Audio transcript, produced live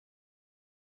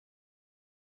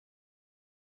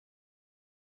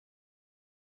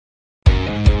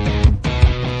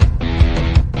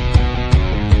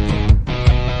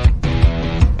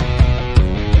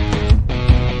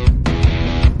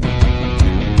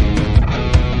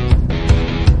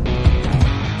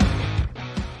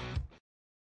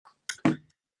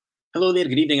Hello there,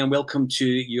 good evening and welcome to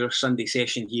your Sunday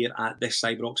session here at This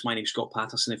Ibrox. My name is Scott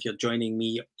Paterson. If you're joining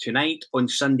me tonight on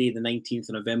Sunday the 19th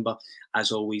of November,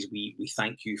 as always, we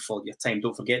thank you for your time.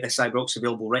 Don't forget, This Ibrox is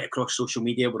available right across social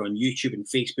media. We're on YouTube and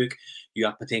Facebook. You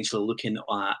are potentially looking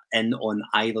in on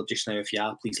either just now. If you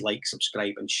are, please like,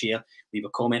 subscribe and share. Leave a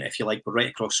comment if you like. We're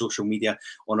right across social media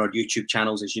on our YouTube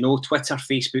channels. As you know, Twitter,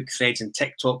 Facebook, Threads and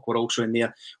TikTok, we're also in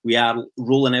there. We are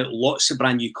rolling out lots of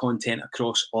brand new content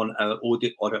across on our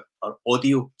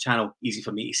audio channel. Easy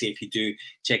for me to say. If you do,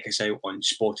 check us out on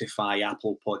Spotify,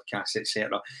 Apple Podcasts,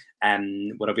 etc.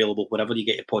 We're available wherever you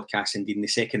get your podcasts. Indeed, the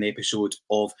second episode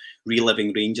of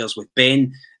Reliving Rangers with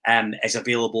Ben is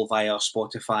available via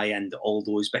Spotify and all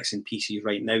those bits and pieces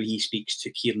right now. He speaks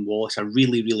to Kieran Wallace, a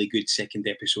really, really good second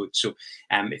episode. So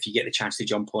if you get the chance to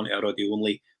jump onto our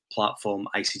audio-only platform,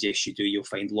 I suggest you do. You'll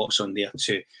find lots on there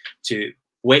to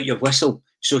wet your whistle,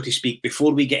 so to speak.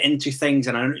 Before we get into things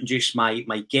and I introduce my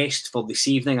guest for this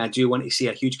evening, I do want to say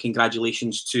a huge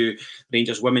congratulations to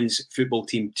Rangers women's football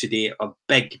team today. A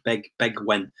big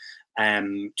win.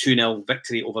 2-0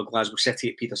 victory over Glasgow City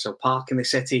at Paterson Park in the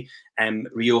city.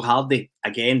 Rio Hardy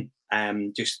again,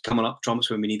 just coming up trumps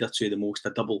when we need her to the most.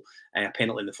 A double, a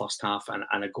penalty in the first half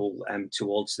and a goal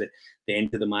towards the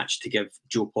end of the match to give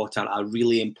Jo Potter a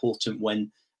really important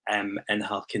win in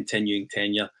her continuing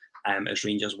tenure as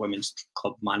Rangers women's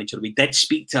club manager. We did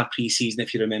speak to her pre-season,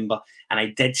 if you remember, and I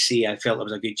did say I felt there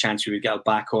was a good chance we would get her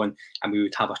back on and we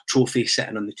would have a trophy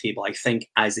sitting on the table. I think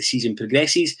as the season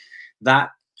progresses,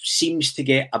 that seems to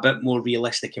get a bit more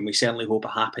realistic, and we certainly hope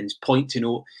it happens. Point to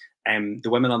note, the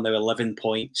women are now 11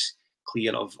 points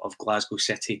clear of Glasgow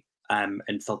City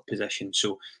in third position,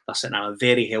 so they're sitting in a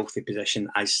very healthy position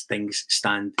as things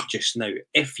stand just now.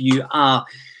 If you are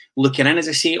looking in, as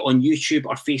I say, on YouTube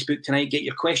or Facebook tonight, get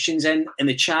your questions in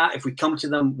the chat. If we come to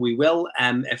them, we will.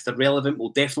 If they're relevant, we'll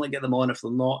definitely get them on. If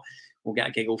they're not, we'll get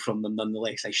a giggle from them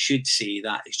nonetheless. I should say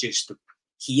that it's just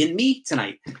he and me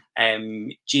tonight.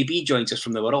 JB joins us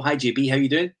from the world. Hi, JB. How you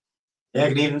doing? Yeah,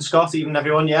 good evening, Scott. Evening,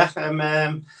 everyone. Yeah,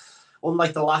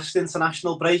 unlike the last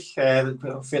international break, I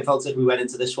felt like we went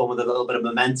into this one with a little bit of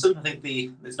momentum. I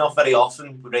think it's not very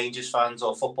often Rangers fans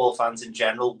or football fans in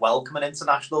general welcome an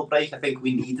international break. I think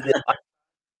we needed it.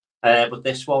 But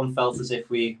this one felt as if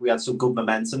we had some good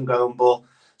momentum going. But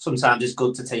sometimes it's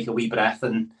good to take a wee breath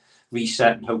and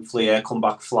reset and hopefully come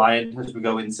back flying as we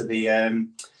go into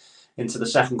the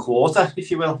second quarter, if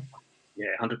you will. Yeah,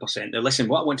 100%. Now, listen,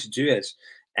 what I want to do is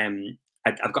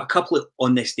I've got a couple of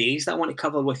on this days that I want to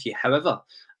cover with you. However,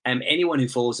 anyone who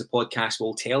follows the podcast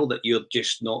will tell that you're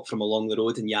just not from along the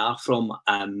road and you are from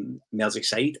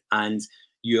Merseyside, and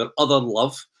your other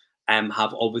love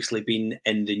have obviously been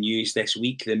in the news this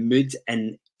week. The mood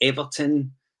in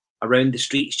Everton around the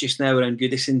streets just now around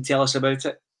Goodison. Tell us about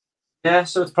it. Yeah,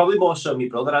 so it's probably more so my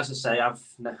brother. As I say, I've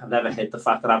never hid the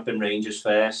fact that I've been Rangers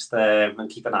first and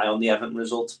keep an eye on the Everton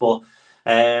results. But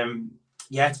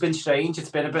yeah, it's been strange. It's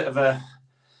been a bit of a...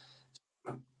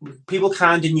 People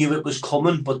kind of knew it was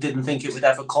coming, but didn't think it would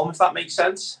ever come, if that makes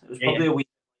sense. It was probably a week.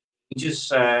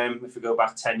 Just if we go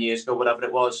back 10 years ago, whatever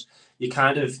it was, you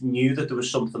kind of knew that there was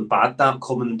something bad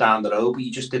coming down the road, but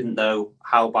you just didn't know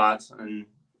how bad and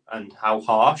how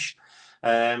harsh.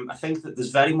 I think that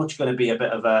there's very much going to be a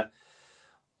bit of a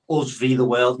us v the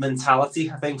world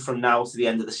mentality, I think, from now to the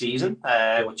end of the season,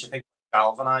 which I think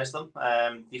galvanised them.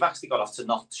 They've actually got off to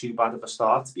not too bad of a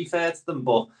start, to be fair to them,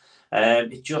 but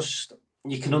it just,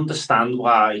 you can understand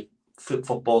why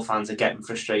football fans are getting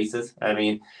frustrated. I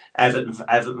mean,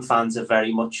 Everton fans are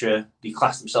very much, they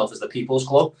class themselves as the people's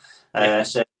club,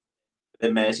 so the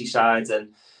Merseyside, and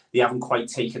they haven't quite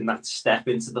taken that step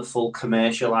into the full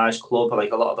commercialised club.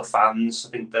 Like a lot of the fans, I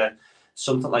think that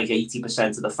something like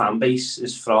 80% of the fan base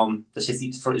is from the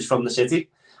city.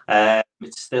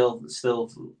 It's still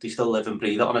they still live and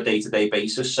breathe it on a day-to-day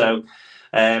basis. So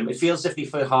it feels as if they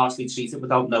feel harshly treated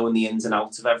without knowing the ins and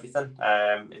outs of everything.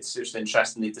 It's just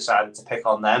interesting they decided to pick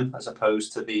on them as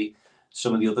opposed to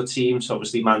some of the other teams.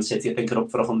 Obviously, Man City, I think, are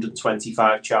up for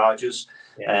 125 charges.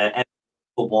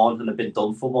 For one, and have been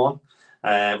done for one,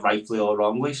 rightfully or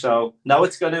wrongly. So no,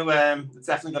 it's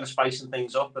definitely going to spice some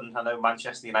things up. And I know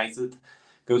Manchester United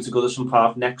go to Goodison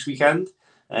Park next weekend.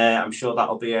 I'm sure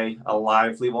that'll be a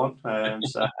lively one.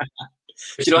 So.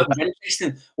 You know, it's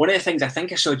interesting. One of the things I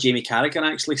think I saw Jamie Carragher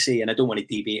actually say, and I don't want to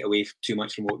deviate away too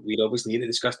much from what we'd obviously need to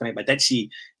discuss tonight, but I did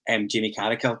see Jamie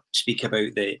Carragher speak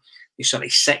about the sort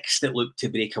of six that looked to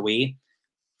break away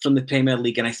from the Premier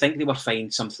League, and I think they were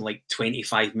fined something like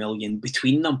 25 million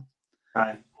between them,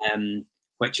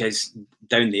 which is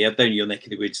down your neck of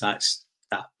the woods. That's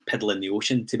that piddle in the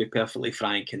ocean, to be perfectly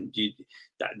frank, and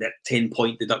that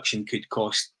 10-point deduction could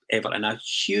cost Everton a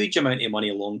huge amount of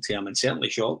money long term and certainly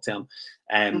short term.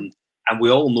 And we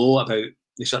all know about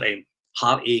the sort of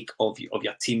heartache of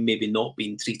your team maybe not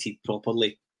being treated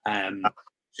properly.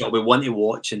 So we want to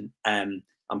watch, and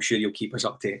I'm sure you'll keep us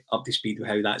up to speed with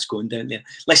how that's going down there.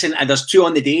 Listen, and there's two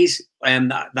on the days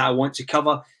that I want to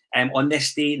cover. On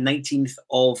this day, 19th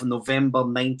of November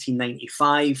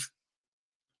 1995.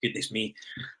 Goodness me,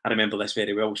 I remember this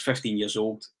very well. I was 15 years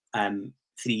old. 3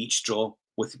 each draw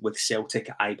with Celtic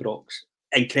at Ibrox.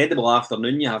 Incredible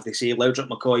afternoon, you have to say. Loudrick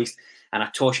McCoist and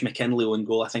a Tosh McKinley on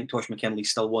goal. I think Tosh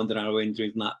McKinley's still wandering around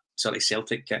doing that sort of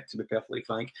Celtic kick, to be perfectly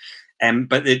frank.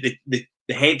 But the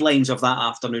headlines of that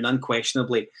afternoon,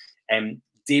 unquestionably,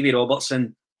 Davy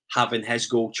Robertson having his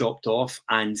goal chopped off,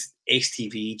 and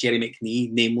STV, Jerry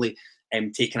McNee, namely,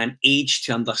 taking an age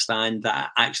to understand that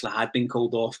it actually had been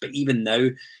called off. But even now,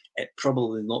 it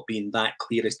probably not being that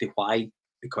clear as to why,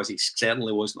 because he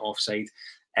certainly wasn't offside.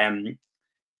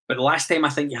 But the last time I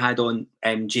think you had on,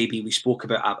 JB, we spoke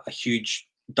about a huge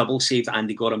double save that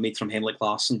Andy Gorham made from Henrik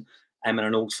Larsson in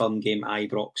an Old Firm game at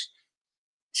Ibrox.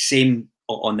 Same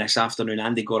on this afternoon.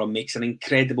 Andy Gorham makes an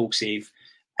incredible save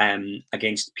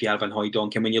against Pierre Van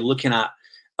Hooijdonk. And when you're looking at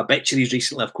obituaries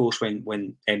recently, of course, when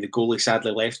the goalie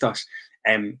sadly left us,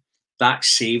 that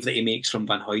save that he makes from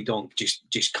Van Hooijdonk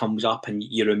just comes up, and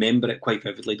you remember it quite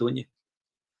vividly, don't you?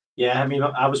 Yeah, I mean,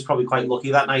 I was probably quite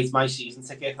lucky that night. My season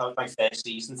ticket, that was my first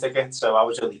season ticket, so I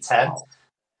was only 10.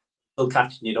 Still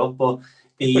catching it up, but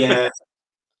I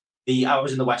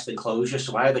was in the West Enclosure,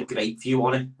 so I had a great view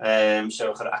on it.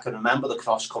 So I can remember the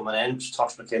cross coming in. It was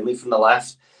Tosh McKinley from the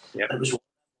left. Yep. And it was,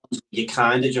 you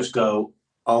kind of just go,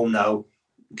 oh no.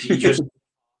 You just,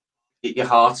 your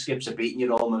heart skips a beat and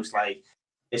you're almost like,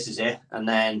 this is it. And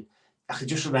then I can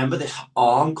just remember this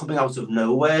arm coming out of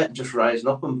nowhere and just rising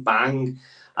up and bang.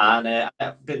 And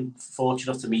I've been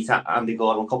fortunate enough to meet Andy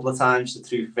Gorham a couple of times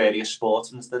through various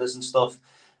sportsmen's dinners and stuff.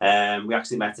 We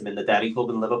actually met him in the Derry Club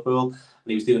in Liverpool, and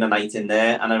he was doing a night in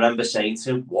there. And I remember saying to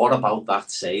him, "What about that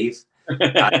save?"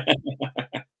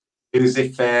 It was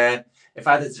if I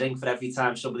had a drink for every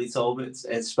time somebody told me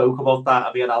it spoke about that,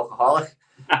 I'd be an alcoholic.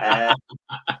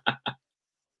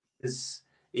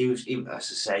 He was, as I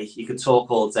say, you could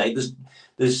talk all day.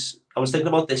 I was thinking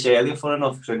about this earlier, fun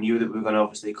enough, because I knew that we were going to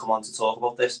obviously come on to talk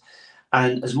about this.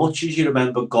 And as much as you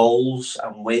remember goals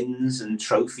and wins and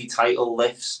trophy title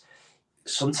lifts,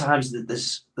 sometimes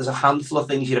there's a handful of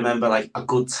things you remember, like a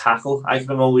good tackle. I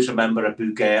can always remember a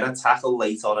Bugera tackle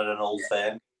late on in an Old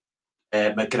Firm.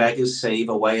 McGregor's save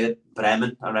away at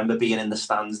Bremen. I remember being in the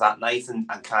stands that night and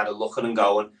kind of looking and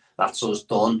going, that's us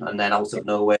done. And then out of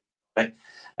nowhere.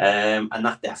 And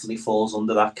that definitely falls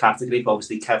under that category. But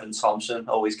obviously, Kevin Thompson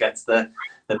always gets the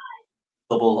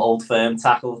double Old Firm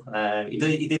tackle. He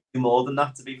did do more than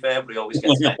that, to be fair, but he always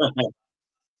gets it.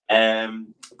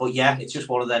 But yeah, it's just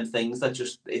one of them things that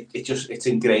it's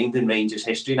ingrained in Rangers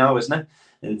history now, isn't it?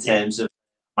 In terms of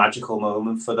magical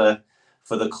moment for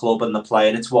the club and the player,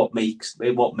 and it's what made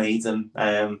him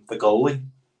the goalie.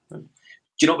 Do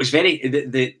you know, it was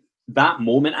very that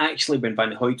moment actually when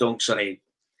Van Hooijdonk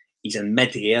he's in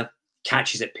mid-air,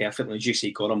 catches it perfectly, as you say,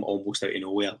 Gorham almost out of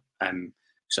nowhere,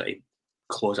 sort of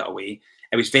claws it away.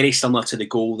 It was very similar to the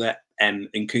goal that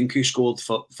Nkunku scored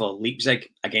for Leipzig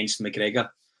against McGregor.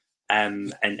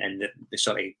 And the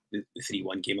sort of the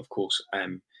 3-1 game, of course, at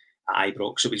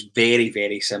Ibrox. So it was very,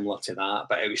 very similar to that.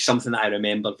 But it was something that I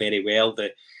remember very well.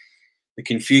 The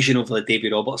confusion over the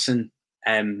Davy Robertson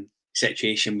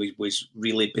situation was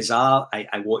really bizarre.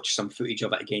 I watched some footage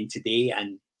of it again today,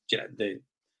 and you know, the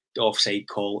offside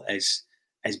call is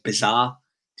bizarre,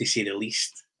 to say the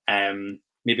least.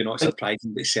 Maybe not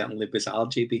surprising, but certainly bizarre,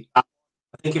 JB. I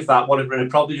think if that one, it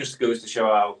probably just goes to show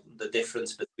how the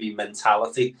difference between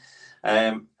mentality.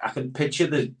 I can picture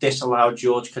the disallowed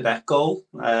George Cadet goal.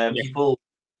 People,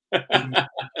 because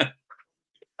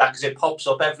it pops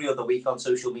up every other week on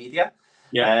social media.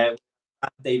 Yeah.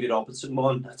 David Robertson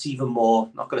one, that's even more,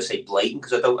 not going to say blatant,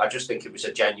 because I just think it was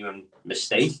a genuine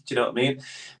mistake. Do you know what I mean?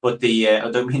 But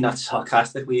I don't mean that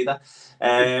sarcastically either.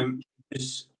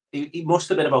 He must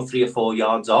have been about 3 or 4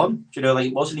 yards on. Do you know, like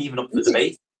it wasn't even up for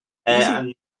debate.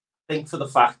 And I think for the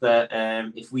fact that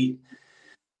if we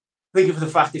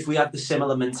had the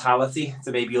similar mentality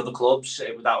to maybe other clubs,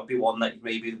 that would be one that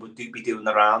maybe would be doing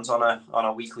the rounds on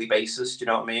a weekly basis. Do you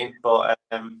know what I mean?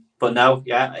 But no,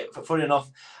 yeah. Funny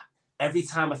enough, every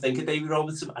time I think of Davy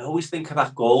Robertson, I always think of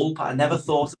that goal, but I never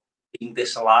thought of being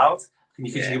disallowed.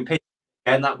 You can picture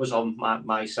again, that was on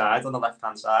my side, on the left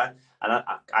hand side, and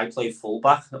I played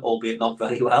fullback, albeit not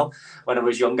very well, when I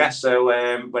was younger. So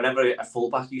whenever a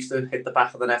fullback used to hit the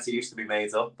back of the net, it used to be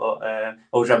made up. But I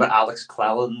always remember Alex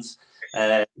Clellens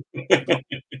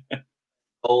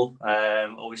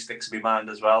Always sticks in my mind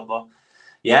as well. But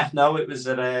yeah, no, it was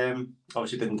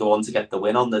obviously didn't go on to get the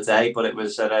win on the day, but it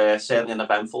was certainly an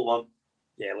eventful one.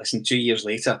 Yeah, listen, 2 years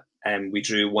later, we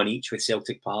drew 1 each with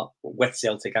Celtic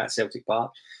at Celtic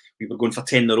Park. We were going for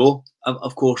 10 in a row.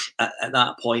 Of course, at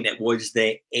that point, it was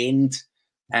the end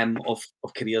of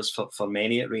careers for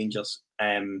many at Rangers.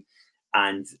 And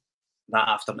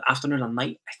that afternoon or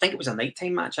night, I think it was a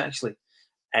nighttime match actually.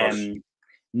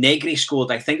 Negri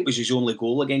scored, I think it was his only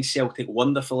goal against Celtic.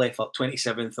 Wonderful effort,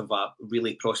 27th of a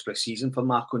really prosperous season for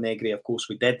Marco Negri. Of course,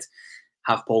 we did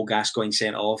have Paul Gascoigne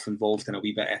sent off, involved in a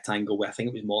wee bit of a tangle with, I think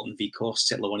it was Morton Vicost,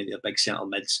 certainly one of their big centre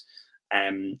mids.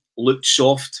 Looked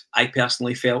soft, I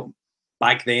personally felt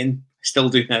back then, still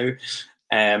do now.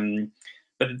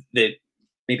 But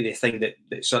maybe the thing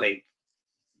that sort of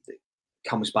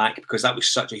comes back, because that was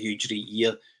such a huge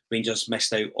year, Rangers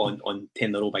missed out on 10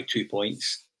 in a row by 2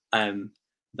 points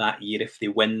that year. If they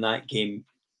win that game,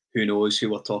 who knows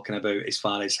who we're talking about as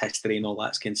far as history and all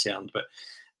that's concerned. But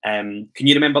can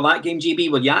you remember that game, GB?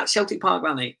 Were you at Celtic Park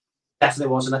that night?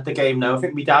 Definitely wasn't at the game, no. I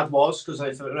think my dad was, because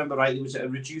if I remember rightly, it was at a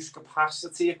reduced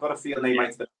capacity. I've got a feeling they might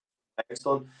have been next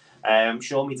one. I'm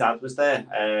sure my dad was there.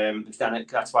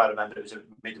 That's why I remember it was a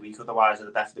midweek, otherwise I'd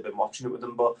have definitely been watching it with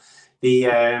them. But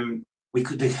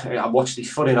I watched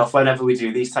these, funny enough, whenever we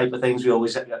do these type of things, we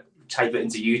always type it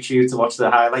into YouTube to watch the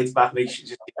highlights back.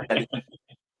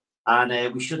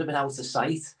 And we should have been out of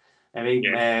sight. I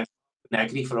mean,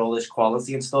 Negri, for all his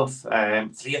quality and stuff, 3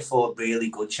 or 4 really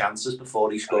good chances before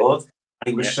he scored. And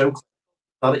he was so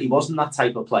clear that he wasn't that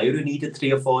type of player who needed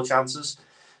 3 or 4 chances.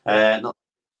 Not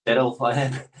he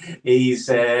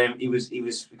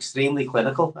was extremely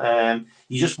clinical.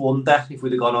 You just wonder if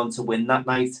we'd have gone on to win that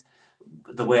night.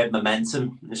 The word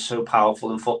momentum is so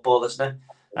powerful in football, isn't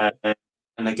it?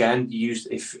 And again,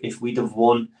 if we'd have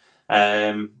won,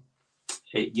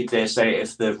 you dare say,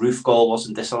 if the roof goal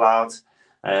wasn't disallowed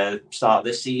start of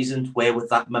this season, where would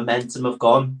that momentum have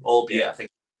gone? Albeit, I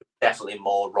think definitely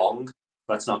more wrong.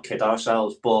 Let's not kid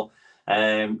ourselves. But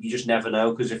you just never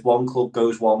know, because if one club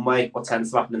goes one way, what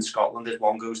tends to happen in Scotland is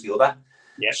one goes the other.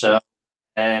 Yeah. So,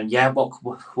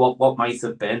 what might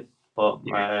have been, but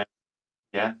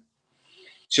yeah.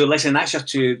 So listen, that's your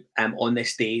two on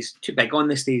this days. Two big on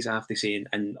this days, I have to say,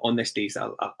 and on this days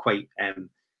that are quite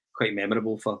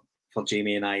memorable for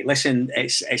Jamie and I. Listen,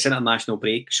 it's international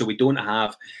break, so we don't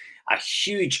have a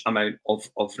huge amount of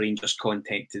Rangers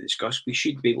content to discuss. We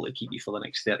should be able to keep you for the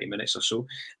next 30 minutes or so.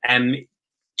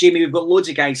 Jamie, we've got loads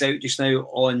of guys out just now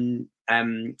on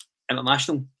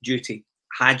international duty.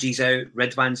 Hagi's out,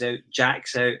 Ridvan's out,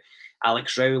 Jack's out,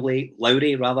 Alex Lowry,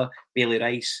 Bailey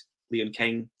Rice, Leon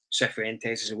King,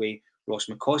 Cifuentes is away, Ross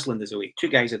McCausland is away. 2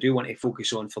 guys I do want to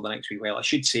focus on for the next wee while. I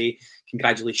should say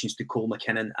congratulations to Cole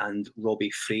McKinnon and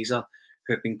Robbie Fraser,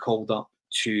 who have been called up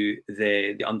to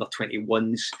the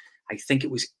under-21s. I think it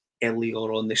was earlier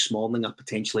on this morning or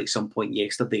potentially at some point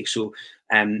yesterday. So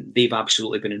they've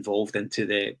absolutely been involved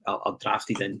into are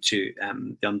drafted into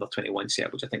the under-21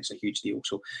 set, which I think is a huge deal.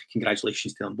 So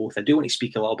congratulations to them both. I do want to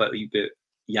speak a little bit about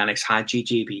Ianis Hagi,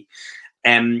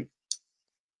 JB.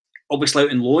 Obviously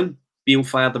out on loan. Beale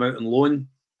fired him out on loan.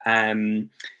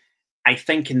 I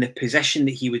think in the position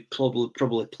that he would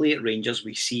probably play at Rangers,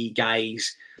 we see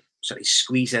guys sort of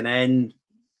squeezing in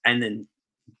and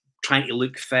trying to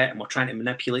look fit, and we're trying to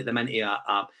manipulate them into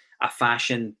a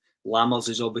fashion. Lammers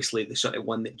is obviously the sort of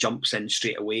one that jumps in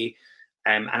straight away.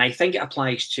 And I think it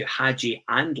applies to Hagi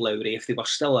and Lowry if they were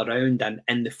still around and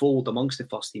in the fold amongst the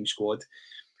first team squad.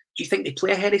 Do you think they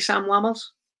play ahead of Sam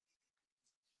Lammers?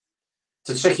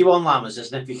 It's a tricky one, Lammers,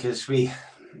 isn't it? Because we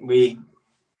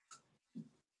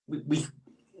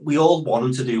all want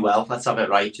him to do well. Let's have it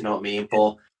right, you know what I mean?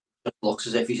 But it looks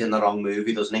as if he's in the wrong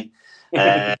movie, doesn't he?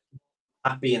 That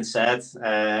being said,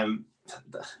 the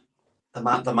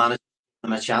man has given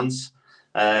him a chance.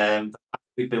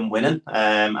 We've been winning,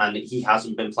 and he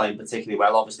hasn't been playing particularly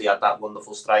well. Obviously, had that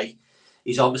wonderful strike.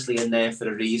 He's obviously in there for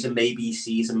a reason. Maybe he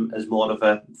sees him as more of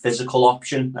a physical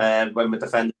option when we're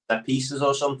defending their pieces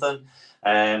or something,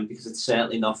 because it's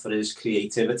certainly not for his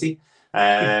creativity.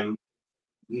 I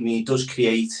mean, he does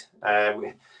create.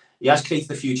 He has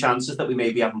created a few chances that we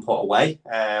maybe haven't put away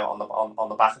on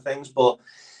the back of things, but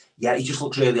yeah, he just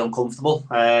looks really uncomfortable.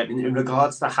 In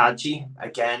regards to Hagi,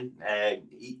 again,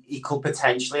 he could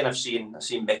potentially, and I've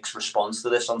seen mixed response to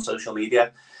this on social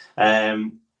media.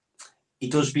 He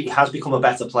has become a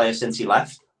better player since he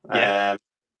left. Yeah.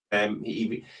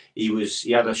 He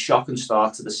had a shocking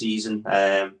start to the season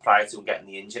prior to him getting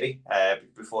the injury.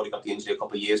 Before he got the injury a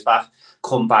couple of years back,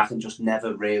 come back and just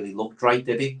never really looked right,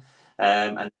 did he?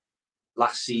 And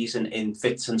last season in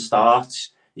fits and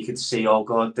starts. You could see, oh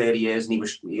God, there he is, and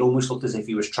he almost looked as if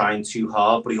he was trying too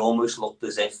hard, but he almost looked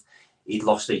as if he'd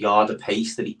lost a yard of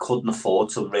pace that he couldn't afford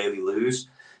to really lose.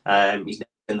 He's never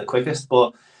been the quickest,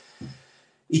 but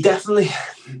he definitely,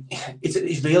 it's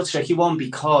a real tricky one,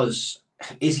 because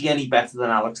is he any better than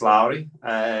Alex Lowry?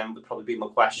 Would probably be my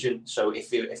question. So if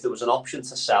there was an option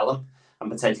to sell him and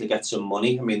potentially get some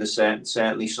money, I mean, there's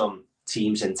certainly some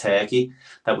teams in Turkey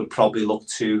that would probably would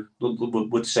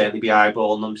certainly be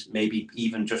eyeballing them, maybe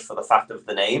even just for the fact of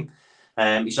the name.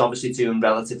 He's obviously doing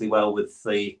relatively well with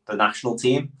the national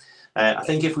team. I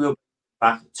think if we were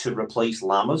back to replace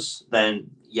Lammers, then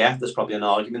yeah, there's probably an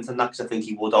argument in that, because I think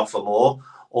he would offer more,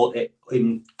 or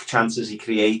in chances he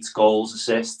creates, goals,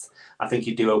 assists, I think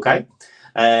he'd do okay.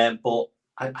 But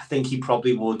I think he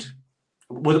probably would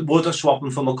I swap him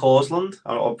for McCausland?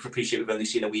 I appreciate we've only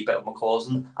seen a wee bit of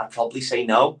McCausland. I'd probably say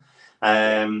no.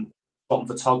 Swap him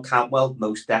for Todd Cantwell?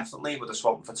 Most definitely. Would I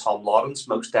swap him for Tom Lawrence?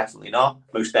 Most definitely not.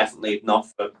 Most definitely not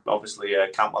for, obviously,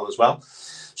 Cantwell as well.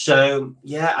 So,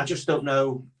 yeah, I just don't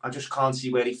know. I just can't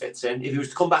see where he fits in. If he was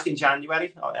to come back in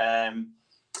January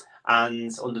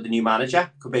and under the new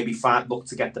manager, could maybe look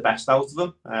to get the best out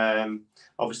of him.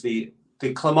 Obviously,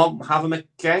 did Clement have him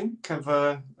again?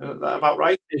 About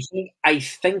right? I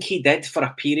think he did for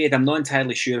a period. I'm not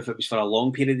entirely sure if it was for a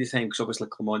long period of time, because obviously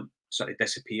Clement sort of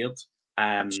disappeared.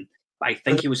 But I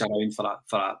think he was around for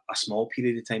a small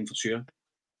period of time for sure.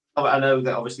 I know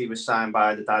that obviously he was signed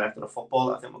by the director of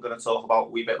football. I think we're going to talk about a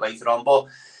wee bit later on. But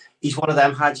he's one of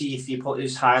them, Hagi. If you put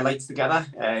his highlights together,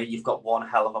 you've got one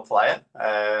hell of a player.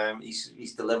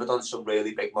 He's delivered on some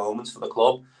really big moments for the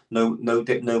club. No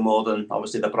more than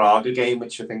obviously the Braga game,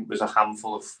 which I think was a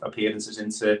handful of appearances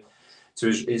into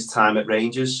his time at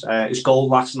Rangers. His goal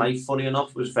last night, funny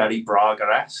enough, was very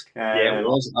Braga-esque. Yeah, it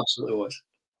was. Absolutely was.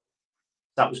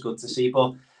 That was good to see.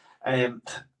 But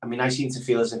I mean, I seem to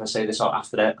feel as if I say this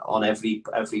after that on every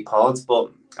pod,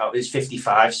 but his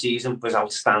 55 season was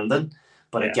outstanding.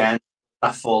 But again,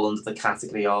 that fall under the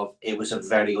category of it was a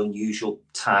very unusual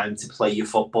time to play your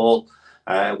football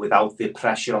without the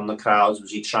pressure on the crowds.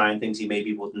 Was he trying things he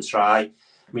maybe wouldn't try? I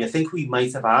mean, I think we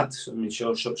might have had, I'm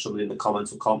sure somebody in the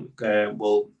comments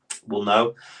will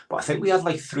know, but I think we had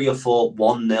like 3 or 4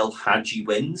 1-0 Hagi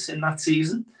wins in that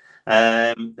season.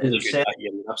 Really good that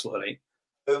year, absolutely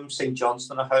right. St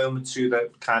Johnstone at home are 2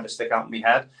 that kind of stick out in my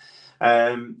head.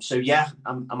 So yeah,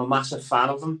 I'm a massive fan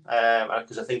of him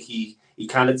because I think he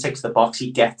kind of ticks the box.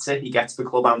 He gets it. He gets the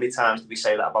club. How many times do we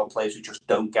say that about players who just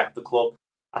don't get the club?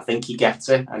 I think he gets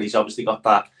it, and he's obviously got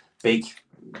that big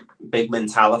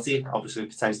mentality. Obviously,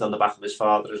 potentially on the back of his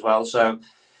father as well. So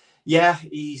yeah,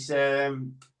 he's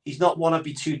not one I'd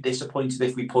be too disappointed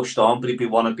if we pushed on, but he'd be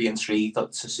one I'd be intrigued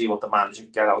to see what the manager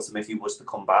could get out of him if he was to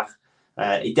come back.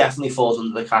 He definitely falls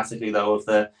under the category though of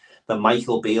the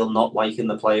Michael Beale not liking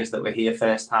the players that were here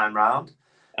first time round.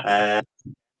 Another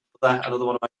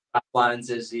one of my lines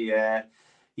is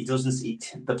he doesn't see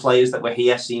the players that were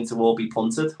here seem to all be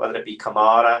punted, whether it be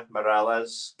Kamara,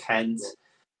 Morales, Kent,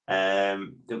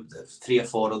 3 or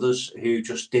 4 others who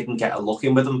just didn't get a look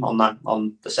in with him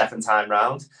on the second time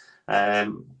round.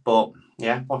 But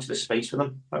yeah, watch this space with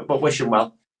him. But wish him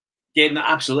well. Yeah, no,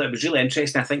 absolutely. It was really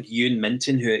interesting. I think Ewan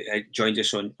Minton, who joined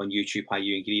us on YouTube, hi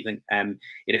Ewan, good evening.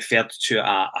 He referred to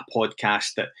a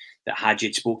podcast that Hagi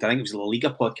had spoke. I think it was a La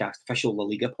Liga podcast, official La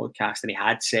Liga podcast, and he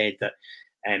had said that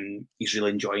he's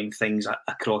really enjoying things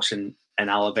across in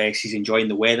Alaves. He's enjoying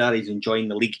the weather. He's enjoying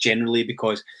the league generally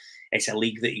because it's a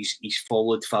league that he's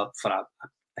followed for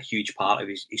a huge part of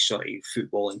his sort of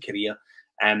footballing career.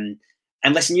 And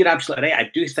listen, you're absolutely right.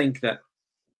 I do think that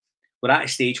we're at a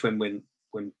stage when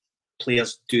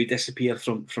players do disappear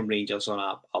from Rangers on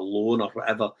a loan or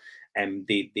whatever,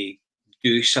 they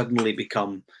do suddenly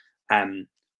become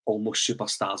almost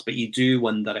superstars. But you do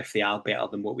wonder if they are better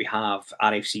than what we have.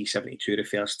 RFC 72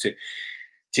 refers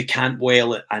to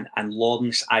Cantwell and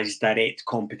Lawrence as direct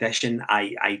competition.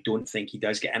 I don't think he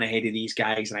does get in ahead of these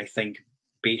guys, and I think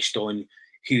based on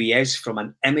who he is from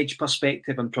an image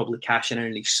perspective and probably cashing in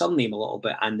on his surname a little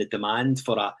bit and the demand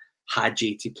for a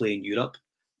Hagi to play in Europe,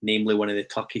 namely one of the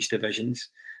Turkish divisions,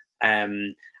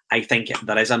 I think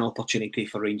there is an opportunity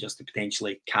for Rangers to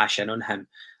potentially cash in on him.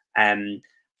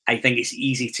 I think it's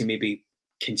easy to maybe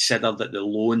consider that the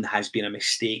loan has been a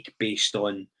mistake based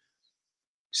on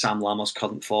Sam Lammer's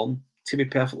current form. To be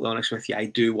perfectly honest with you, I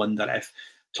do wonder if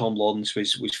Tom Lawrence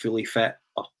was fully fit,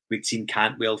 or we'd seen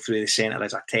Cantwell through the centre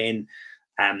as a 10.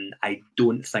 I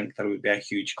don't think there would be a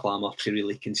huge clamour to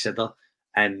really consider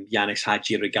Ianis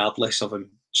Hagi, regardless of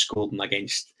him scoring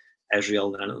against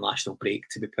Israel in an international break,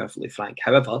 to be perfectly frank.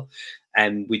 However,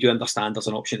 we do understand there's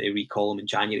an option to recall him in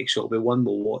January, so it'll be one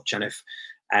we'll watch. And if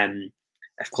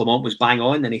Clement was bang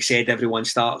on and he said everyone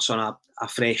starts on a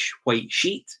fresh white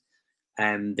sheet,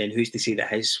 then who's to say that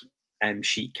his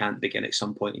sheet can't begin at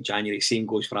some point in January? Same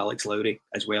goes for Alex Lowry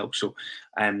as well. So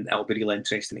it'll be really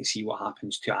interesting to see what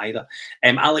happens to either.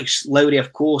 Alex Lowry,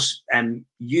 of course,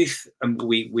 youth,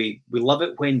 we love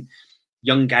it when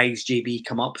young guys, JB,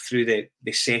 come up through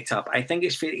the setup. I think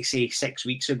it's fair to say 6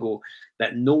 weeks ago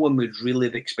that no one would really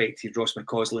have expected Ross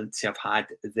McCausland to have had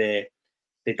the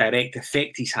direct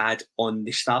effect he's had on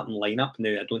the starting lineup.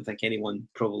 Now, I don't think anyone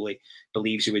probably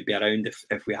believes he would be around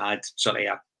if we had sort of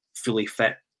a fully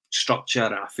fit structure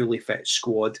and a fully fit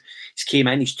squad. He's came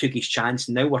in, he's took his chance.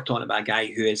 Now we're talking about a guy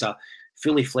who is a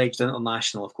fully fledged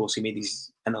international. Of course, he made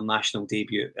his international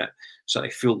debut at sort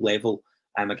of full level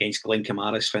against Glenn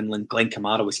Kamara's Finland. Glenn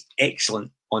Kamara was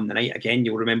excellent on the night. Again,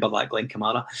 you'll remember that, Glenn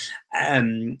Kamara.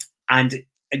 And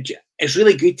it's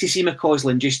really good to see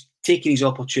McCausland just taking his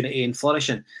opportunity and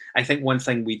flourishing. I think one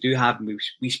thing we do have, and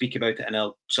we speak about it in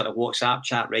our sort of WhatsApp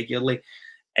chat regularly,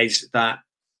 is that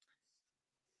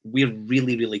we're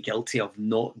really, really guilty of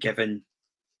not giving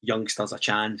youngsters a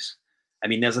chance. I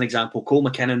mean, there's an example. Cole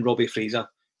McKinnon, Robbie Fraser,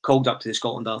 called up to the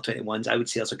Scotland R21s. I would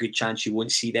say there's a good chance you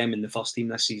won't see them in the first team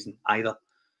this season either.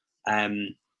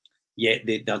 Yet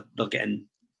they're getting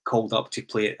called up to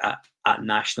play at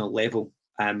national level.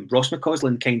 Ross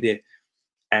McCausland kind of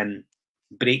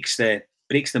breaks the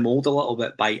mould a little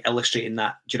bit by illustrating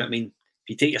that. Do you know what I mean? If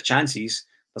you take your chances,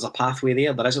 there's a pathway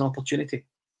there. There is an opportunity.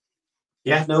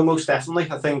 Yeah, no, most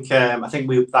definitely. I think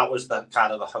that was the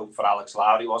kind of the hope for Alex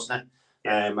Lowry, wasn't it?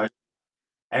 Yeah.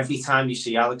 Every time you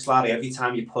see Alex Lowry, every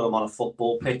time you put him on a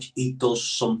football pitch, he does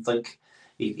something.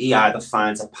 He either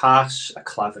finds a pass, a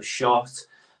clever shot,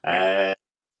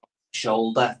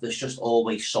 shoulder. There's just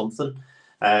always something.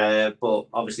 But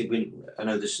obviously, I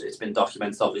know it's been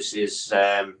documented. Obviously, his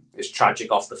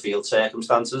tragic off the field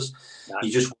circumstances. Yeah.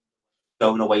 He just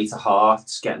going away to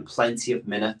Hearts, getting plenty of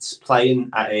minutes,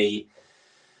 playing at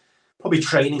probably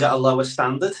training at a lower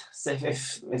standard,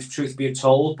 if truth be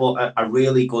told, but a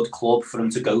really good club for him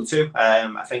to go to.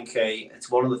 I think it's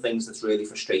one of the things that's really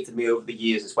frustrated me over the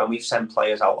years is when we've sent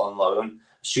players out on loan,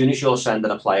 as soon as you're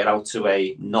sending a player out to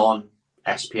a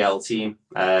non-SPL team,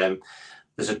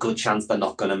 there's a good chance they're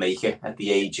not going to make it at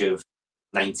the age of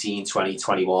 19, 20,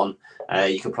 21.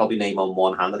 You could probably name on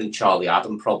one hand. I think Charlie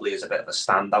Adam probably is a bit of a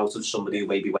standout of somebody who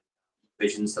maybe went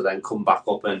visions to then come back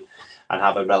up and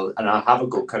have a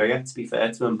good career, to be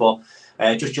fair to him. But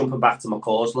just jumping back to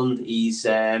McCausland,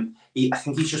 I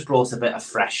think he's just brought a bit of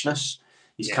freshness.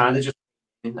 He's kind of just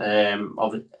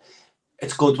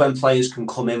it's good when players can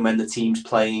come in when the team's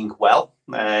playing well.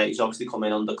 He's obviously come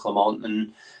in under Clement,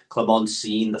 and Clement's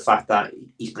seen the fact that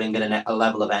he's bringing a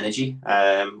level of energy.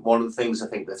 One of the things I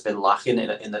think that's been lacking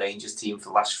in the Rangers team for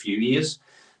the last few years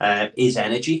is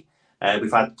energy.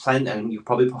 We've had plenty, and you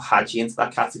probably put Hagi into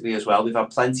that category as well. We've had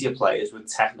plenty of players with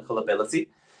technical ability,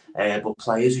 but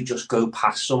players who just go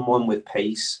past someone with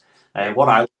pace. What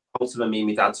I love about him, me and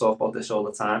my dad talk about this all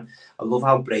the time, I love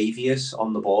how brave he is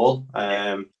on the ball.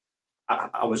 I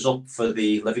was up for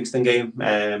the Livingston game,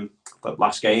 the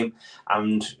last game,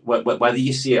 and whether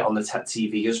you see it on the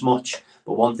TV as much,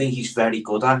 but one thing he's very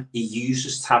good at, he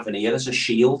uses Tavernier as a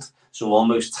shield. So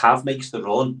almost Tav makes the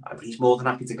run, but he's more than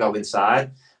happy to go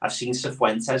inside. I've seen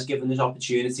Cifuentes given his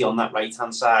opportunity on that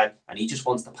right-hand side, and he just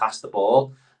wants to pass the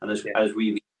ball. And as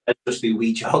we just do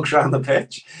wee jogs around the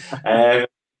pitch.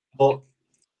 But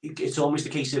it's almost a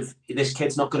case of this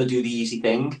kid's not going to do the easy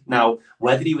thing. Now,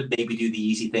 whether he would maybe do the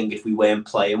easy thing if we weren't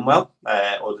playing well,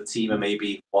 or the team are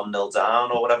maybe 1-0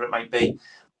 down or whatever it might be,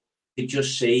 you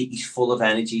just see he's full of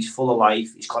energy, he's full of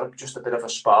life, he's got just a bit of a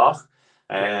spark.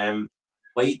 The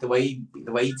way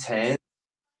he turns,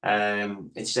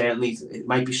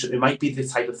 it might be the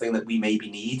type of thing that we maybe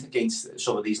need against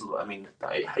some of these. I mean,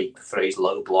 I hate the phrase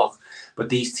low block, but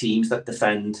these teams that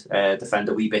defend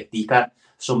a wee bit deeper,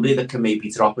 somebody that can maybe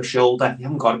drop a shoulder. You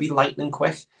haven't got to be lightning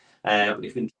quick, but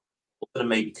if you can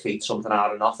maybe create something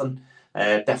out of nothing,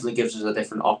 definitely gives us a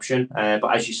different option.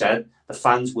 But as you said, the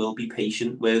fans will be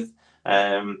patient with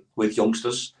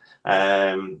youngsters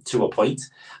to a point,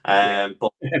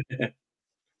 but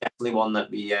definitely one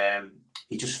that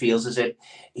he just feels as if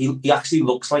he actually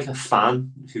looks like a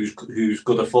fan who's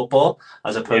good at football,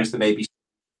 as opposed to maybe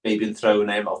throwing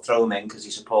him in because he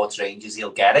supports Rangers.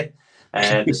 He'll get it.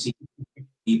 To see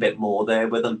a bit more there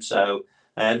with him. So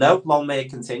no, long may it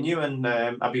continue, and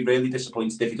I'd be really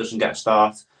disappointed if he doesn't get a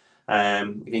start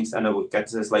against. I know we'll get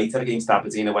to this later, against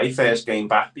Aberdeen away, first game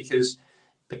back, because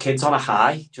the kid's on a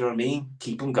high. Do you know what I mean?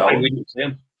 Keep him going.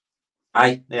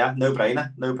 Yeah, no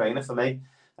brainer for me.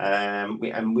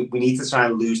 We need to try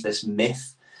and lose this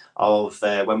myth of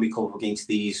when we come up against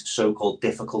these so-called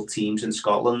difficult teams in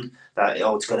Scotland that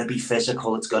it's going to be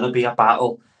physical, it's going to be a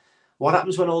battle. What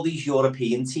happens when all these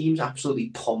European teams absolutely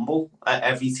pummel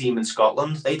every team in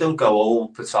Scotland? They don't go, oh,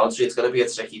 Paterson, it's going to be a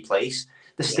tricky place.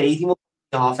 The stadium will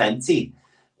be half empty.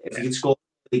 If you can score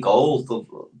a goal,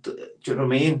 do you know what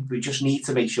I mean? We just need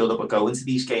to make sure that we're going to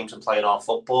these games and playing our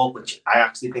football, which I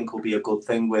actually think will be a good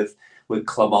thing with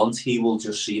Clement. He will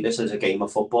just see this as a game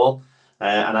of football.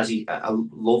 And I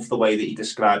love the way that he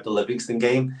described the Livingston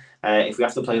game. If we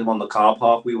have to play them on the car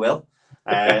park, we will.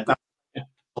 That's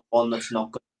one that's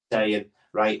not good. Saying,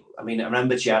 right, I mean, I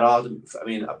remember Gerrard. I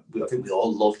mean, I think we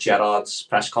all love Gerrard's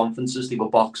press conferences. They were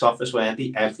box office, weren't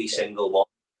they? Every single one,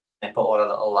 they put on a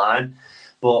little line.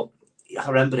 But I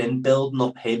remember him building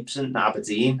up Hibs and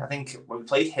Aberdeen. I think when we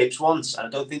played Hibs once, and I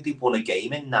don't think they'd won a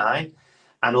game in 9.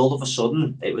 And all of a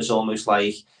sudden, it was almost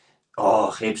like,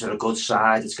 oh, Hibs are a good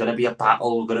side. It's going to be a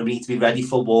battle. We're going to need to be ready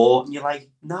for war. And you're like,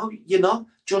 no, you're not.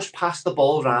 Just pass the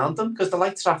ball around them because they're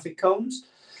like traffic cones.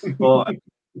 But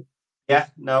yeah,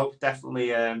 no,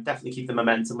 definitely keep the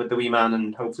momentum with the wee man,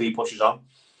 and hopefully he pushes on.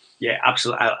 Yeah,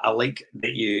 absolutely. I like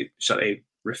that you sort of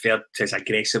referred to his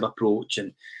aggressive approach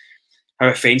and how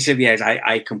offensive he is.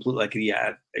 I completely agree.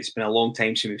 It's been a long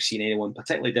time since we've seen anyone,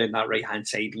 particularly down that right-hand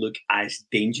side, look as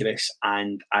dangerous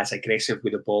and as aggressive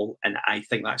with the ball, and I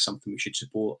think that's something we should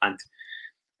support. And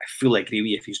I fully agree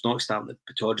with you. If he's not starting at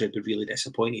Paterson, I'd be really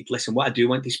disappointed. Listen, what I do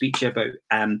want to speak to you about,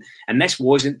 and this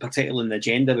wasn't particularly in the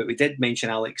agenda, but we did mention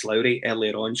Alex Lowry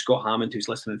earlier on. Scott Hammond, who's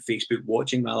listening on Facebook,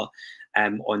 watching rather,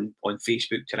 on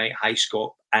Facebook tonight. Hi,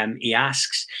 Scott. He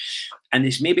asks, and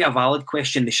it's maybe a valid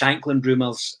question, the Shankland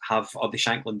rumours or the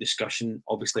Shankland discussion,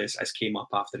 obviously, has came up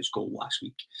after his goal last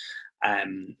week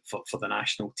for the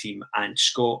national team. And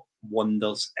Scott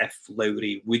wonders if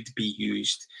Lowry would be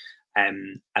used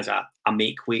as a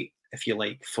make weight, if you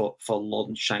like, for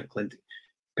Lawrence Shankland.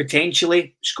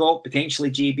 Potentially, Scott,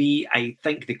 potentially JB. I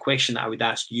think the question that I would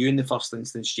ask you in the first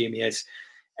instance, Jamie, is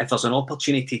if there's an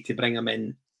opportunity to bring him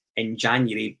in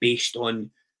January based on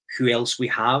who else we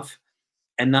have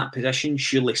in that position,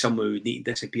 surely someone would need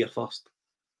to disappear first.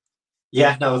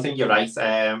 Yeah, no, I think you're right.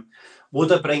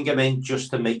 Would I bring him in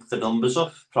just to make the numbers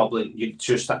up? Probably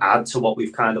just to add to what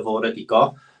we've kind of already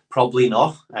got. Probably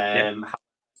not.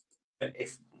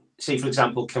 If, say, for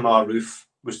example, Kamar Roof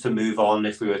was to move on,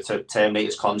 if we were to terminate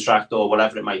his contract or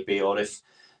whatever it might be, or if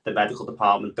the medical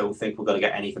department don't think we're going to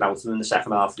get anything out of him in the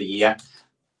second half of the year,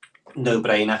 no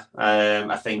brainer.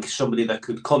 I think somebody that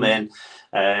could come in.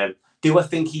 Do I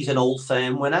think he's an old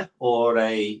firm winner or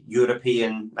a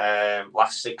European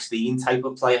last 16 type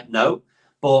of player? No.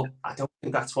 But I don't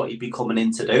think that's what you'd be coming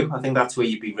in to do. I think that's where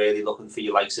you'd be really looking for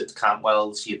your likes of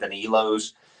Cantwells, your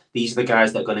Danilos. These are the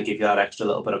guys that are going to give you that extra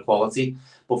little bit of quality.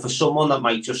 But for someone that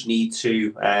might just need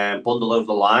to bundle over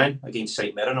the line against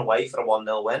St Mirren away for a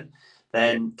 1-0 win,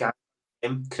 then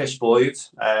Chris Boyd,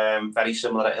 very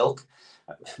similar at ilk.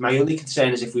 My only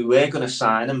concern is if we were going to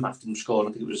sign him after him scoring,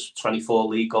 I think it was 24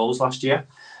 league goals last year,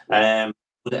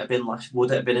 would it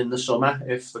have been in the summer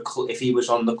if he was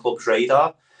on the club's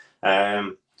radar?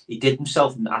 He did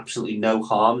himself absolutely no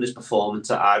harm in his performance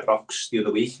at Ibrox the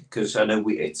other week, because I know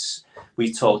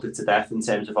we talked it to death in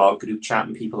terms of our group chat,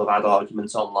 and people have had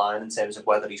arguments online in terms of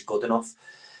whether he's good enough.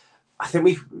 I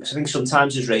think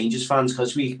sometimes as Rangers fans,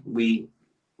 because we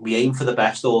aim for the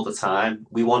best all the time,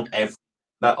 we want every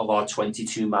of our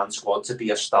 22-man squad to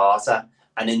be a starter,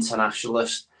 an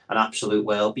internationalist, an absolute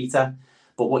world beater.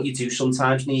 But what you do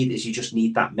sometimes need is you just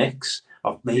need that mix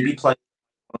of maybe players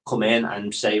come in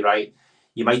and say, right,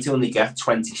 you might only get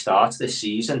 20 starts this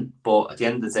season, but at the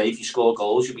end of the day, if you score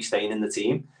goals, you'll be staying in the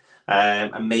team.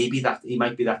 And maybe that he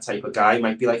might be that type of guy. He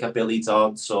might be like a Billy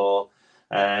Dodds or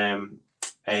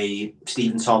a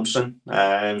Stephen Thompson.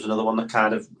 There's another one that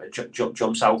kind of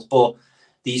jumps out. But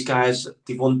these guys,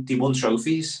 they've won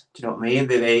trophies. Do you know what I mean?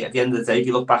 They at the end of the day, if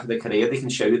you look back at their career, they can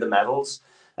show you the medals.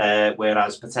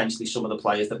 Whereas potentially some of the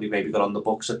players that we've maybe got on the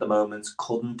books at the moment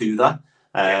couldn't do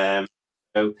that.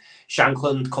 So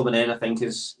Shankland coming in, I think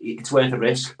it's worth a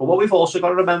risk. But what we've also got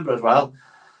to remember as well,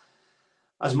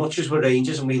 as much as we're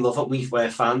Rangers and we love it,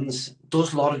 we're fans,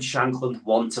 does Lawrence Shankland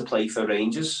want to play for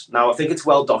Rangers? Now, I think it's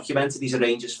well documented he's a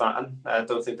Rangers fan. I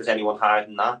don't think there's anyone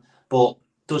hiding that. But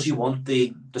does he want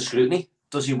the scrutiny?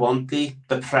 Does he want the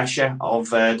pressure of,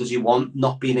 does he want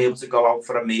not being able to go out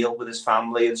for a meal with his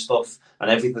family and stuff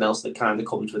and everything else that kind of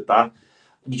comes with that?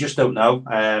 You just don't know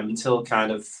until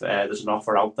kind of there's an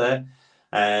offer out there.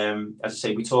 As I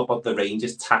say, we talk about the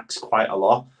Rangers tax quite a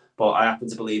lot, but I happen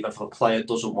to believe if a player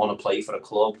doesn't want to play for a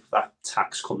club, that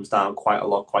tax comes down quite a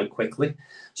lot quite quickly.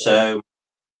 So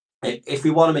if we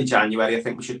want him in January, I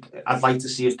think we should. I'd like to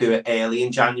see us do it early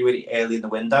in January, early in the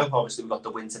window. Obviously, we've got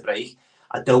the winter break.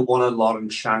 I don't want a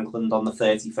Lawrence Shankland on the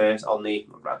 31st, on the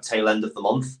tail end of the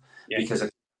month, because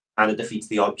it kind of defeats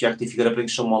the object. If you're going to bring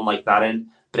someone like that in,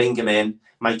 bring him in.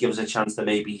 Might give us a chance to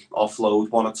maybe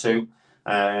offload one or two.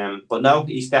 But no,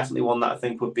 he's definitely one that I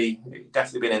think would be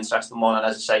definitely be an interesting one. And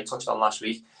as I say, touched on last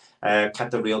week,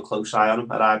 kept a real close eye on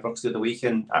him at Ibrox the other week,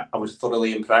 and I was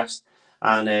thoroughly impressed.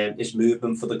 And his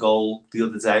movement for the goal the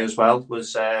other day as well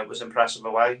was impressive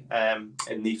away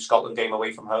in the Scotland game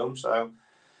away from home. So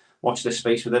watch this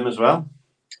space with him as well. Do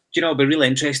you know, it'll be really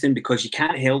interesting because you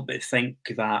can't help but think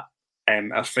that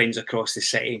our friends across the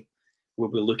city will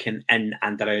be looking in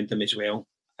and around him as well.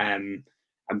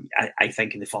 I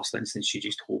think in the first instance, you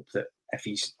just hope that if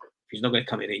he's not going to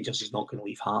come to Rangers, he's not going to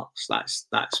leave Hearts. That's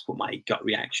what my gut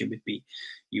reaction would be.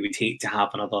 You would hate to have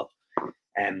another,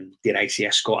 dare I say,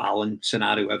 a Scott Allen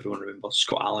scenario. Everyone remembers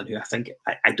Scott Allen, who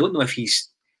I don't know if he's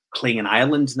playing in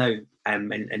Ireland now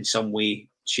in some way,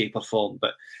 shape or form.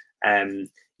 But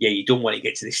you don't want to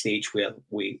get to the stage where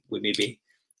we maybe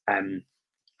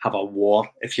have a war,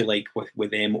 if you like, with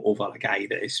them over a guy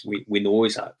that is we know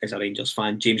is a Rangers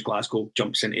fan. James Glasgow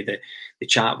jumps into the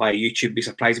chat via YouTube. Be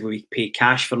surprised if we pay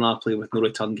cash for another player with no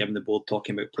return, given the board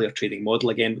talking about player trading model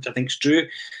again, which I think is true.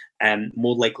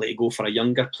 More likely to go for a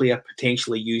younger player,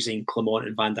 potentially using Clement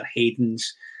and Van der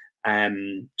Heyden's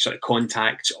sort of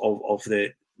contacts of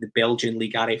the Belgian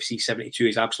League. RFC 72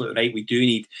 is absolutely right. We do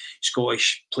need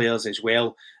Scottish players as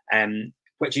well.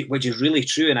 Which is really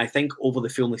true, and I think over the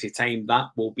fullness of time that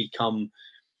will become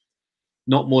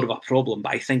not more of a problem,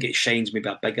 but I think it shines maybe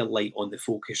a bigger light on the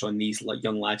focus on these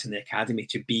young lads in the academy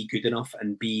to be good enough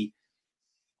and be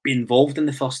involved in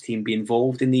the first team, be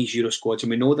involved in these Euro squads. And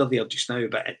we know they're there just now,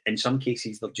 but in some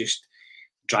cases they're just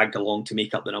dragged along to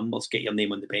make up the numbers, get your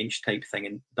name on the bench type thing.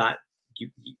 And that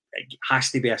it has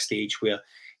to be a stage where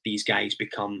these guys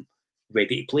become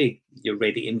ready to play. You're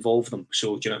ready to involve them.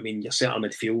 So do you know what I mean? You're set on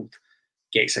midfield,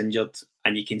 gets injured,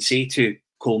 and you can say to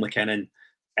Cole McKinnon,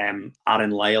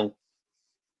 Aaron Lyle,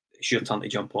 it's your turn to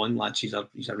jump on, lads. He's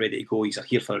ready to go. He's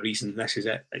here for a reason. This is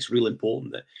it. It's really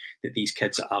important that these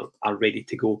kids are ready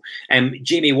to go.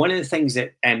 Jamie, one of the things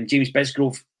that James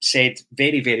Bisgrove said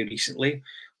very, very recently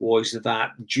was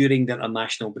that during the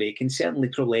international break, and certainly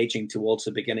probably edging towards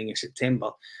the beginning of September,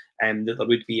 that there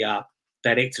would be a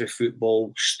director of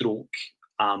football stroke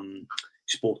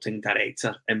sporting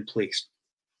director in place.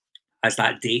 As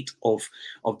that date of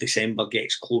December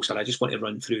gets closer, I just want to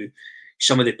run through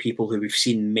some of the people who we've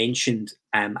seen mentioned.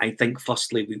 I think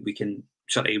firstly we can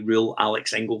sort of rule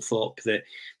Alex Inglethorpe,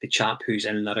 the chap who's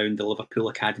in and around the Liverpool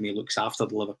Academy, looks after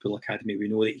the Liverpool Academy. We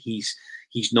know that he's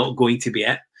not going to be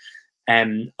it.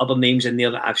 Other names in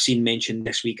there that I've seen mentioned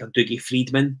this week are Dougie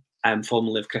Friedman,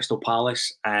 formerly of Crystal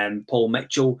Palace, Paul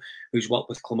Mitchell, who's worked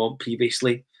with Clement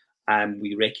previously.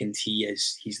 We reckoned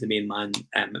he's the main man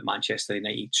at Manchester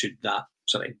United should that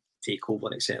sort of take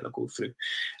over, etc. go through.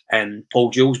 Paul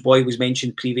Joel's boy was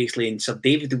mentioned previously, and Sir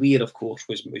David Weir, of course,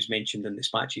 was mentioned in the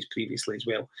dispatches previously as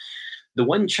well. The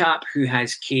one chap who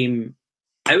has came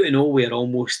out of nowhere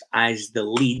almost as the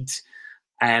lead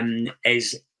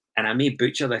is, and I may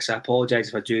butcher this, I apologise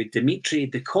if I do, Dimitri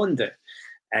de Conde,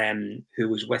 who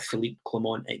was with Philippe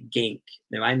Clement at Genk.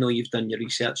 Now, I know you've done your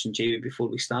research on Jamie before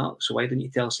we start, so why don't you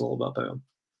tell us a little bit about him?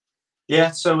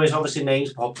 Yeah, so his obviously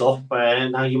names popped up.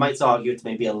 Now, you might argue it's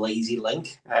maybe a lazy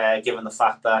link, given the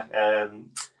fact that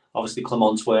obviously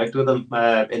Clement's worked with him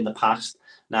in the past.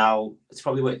 Now, it's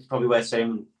probably worth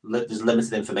saying there's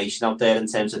limited information out there in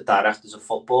terms of directors of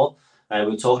football. We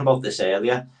were talking about this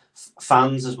earlier.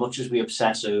 Fans, as much as we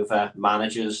obsess over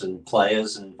managers and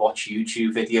players and watch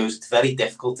YouTube videos, it's very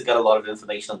difficult to get a lot of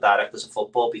information on directors of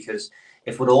football because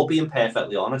if we're all being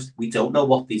perfectly honest, we don't know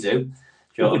what they do. Do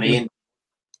you know what I mean?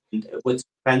 It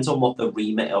depends on what the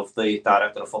remit of the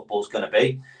director of football is going to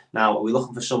be. Now, are we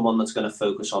looking for someone that's going to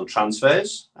focus on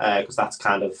transfers? Because that's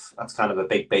kind of a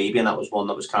big baby, and that was one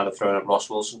that was kind of thrown at Ross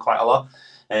Wilson quite a lot.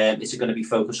 Is it going to be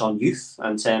focused on youth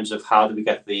in terms of how do we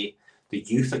get the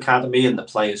youth academy and the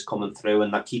players coming through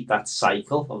and that keep that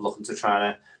cycle of looking to try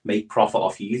to make profit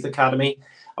off youth academy?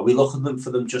 Are we looking for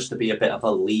them just to be a bit of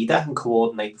a leader and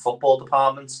coordinate the football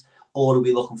departments? Or are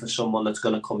we looking for someone that's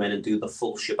going to come in and do the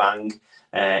full shebang,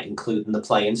 including the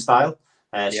playing style?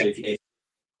 So if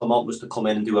Clement was to come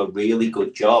in and do a really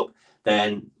good job,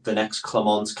 then the next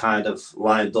Clement's kind of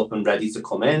lined up and ready to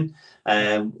come in. What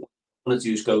I want to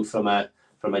do is go from a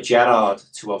Gerrard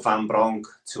to a Van Bronk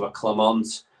to a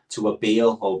Clement to a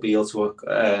Beale, or Beale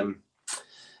to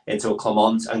into a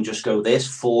Clement, and just go, there's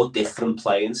 4 different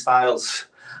playing styles,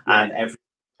 and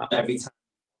every time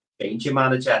change your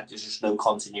manager, there's just no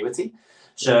continuity.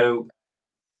 So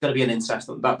it's going to be an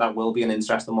interesting, that will be an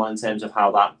interesting one in terms of how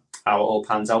it all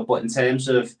pans out. But in terms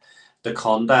of the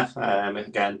Conda,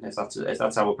 again, if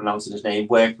that's how we're pronouncing his name,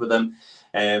 worked with them.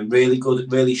 Really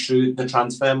good, really shrewd in the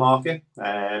transfer market.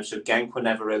 So Genk were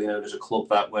never really known as a club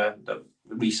that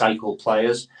recycled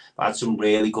players. They've had some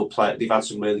really good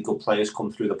players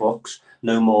come through the books.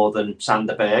 No more than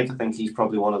Sander Berg. I think he's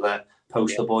probably one of the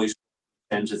poster boys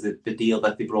in terms of the deal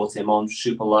that they brought him on.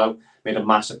 Super low, made a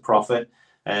massive profit.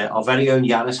 Our very own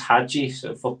Ianis Hagi.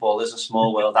 So football is a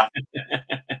small world.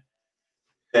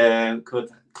 Could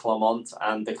Clement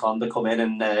and the Conda come in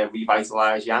and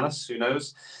revitalise Ianis? Who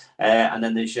knows? And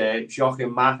then there's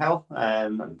Joachim Mahel.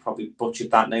 Probably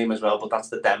butchered that name as well, but that's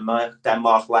the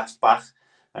Denmark left back,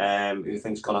 who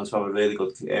think's gone on to have a really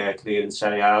good career in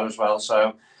Serie A as well.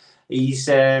 So he's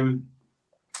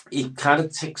he kind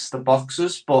of ticks the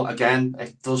boxes, but again,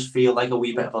 it does feel like a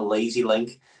wee bit of a lazy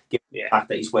link, given the fact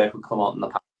that he's worked with Clement in the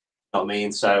past. You know what I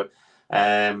mean? So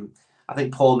I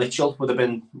think Paul Mitchell would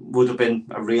have been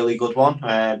a really good one.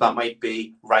 That might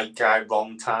be right guy,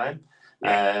 wrong time.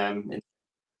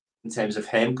 In terms of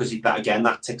him, because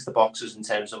that ticks the boxes in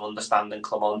terms of understanding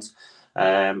Clement.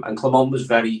 And Clement was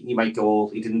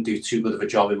he didn't do too good of a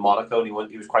job in Monaco,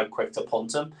 and he was quite quick to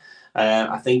punt him.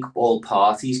 I think all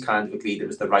parties kind of agreed it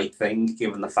was the right thing,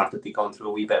 given the fact that they'd gone through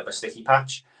a wee bit of a sticky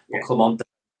patch. But Clement did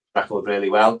the record really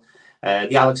well.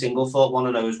 The Alex Inglethorpe one,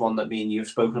 I know, is one that me and you have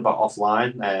spoken about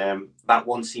offline. That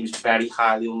one seems very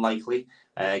highly unlikely,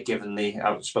 given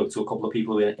I spoke to a couple of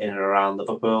people in and around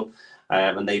Liverpool,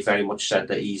 and they very much said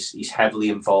that he's heavily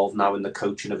involved now in the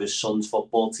coaching of his son's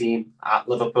football team at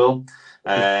Liverpool.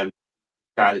 Guy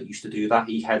that used to do that,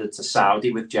 he headed to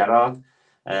Saudi with Gerrard.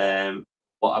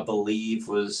 What I believe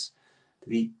was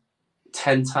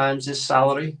 10 times his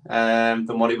salary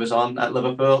than what he was on at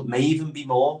Liverpool. May even be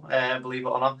more, believe it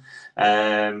or not.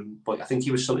 But I think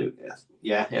he was something.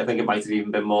 Yeah, I think it might have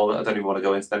even been more. I don't even want to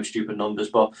go into them stupid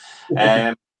numbers. But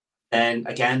and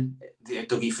again,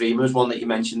 Dougie Freeman was one that you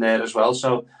mentioned there as well.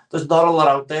 So there's not a lot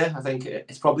out there. I think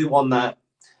it's probably one that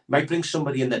might bring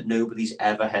somebody in that nobody's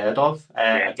ever heard of.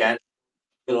 Again,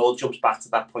 it all jumps back to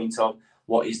that point of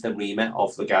what is the remit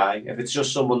of the guy. If it's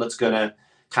just someone that's going to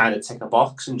kind of tick a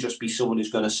box and just be someone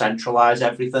who's going to centralise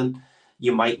everything,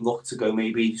 you might look to go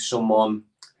maybe someone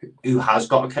who has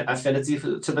got an affinity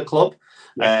to the club.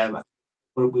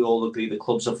 We all agree the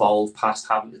club's evolved past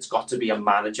having, it's got to be a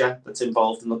manager that's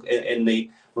involved in the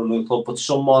running of the club, but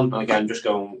someone, and again, just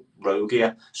going rogue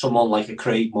here, someone like a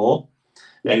Craig Moore,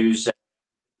 who's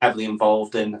heavily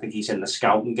involved in, I think he's in the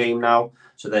scouting game now,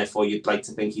 so therefore you'd like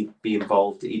to think he'd be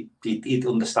involved, he'd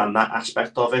understand that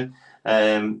aspect of it.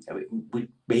 We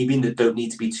maybe don't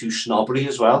need to be too snobbery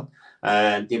as well.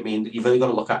 I mean, you've only got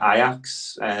to look at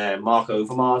Ajax. Mark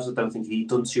Overmars, I don't think he'd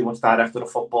done too much director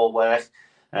of football work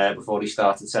before he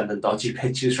started sending dodgy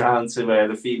pictures around to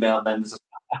the female members.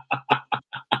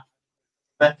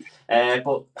 But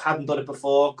hadn't done it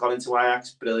before, got into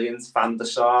Ajax, brilliant. Van der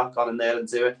Sar, got in there and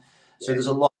do it. So there's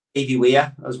a lot. Davy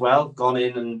Weir as well, gone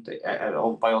in and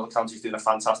by all accounts he's doing a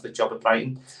fantastic job at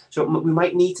Brighton. So we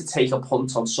might need to take a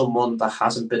punt on someone that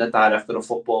hasn't been a director of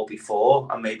football before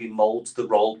and maybe mould the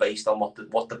role based on what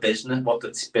the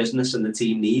business and the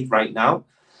team need right now.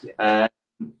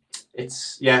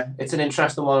 It's an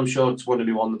interesting one. I'm sure it's going to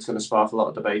be one that's going to spark a lot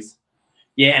of debate.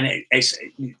 Yeah, and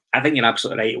I think you're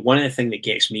absolutely right. One of the things that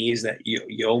gets me is that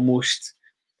you almost,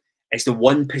 it's the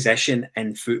one position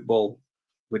in football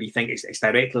where you think it's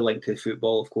directly linked to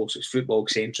football. Of course, it's football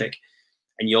centric,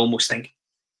 and you almost think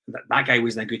that guy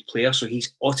wasn't a good player, so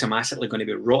he's automatically going to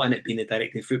be rotten at being the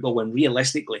director of football. When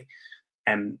realistically,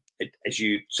 as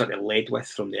you sort of led with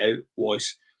from the out,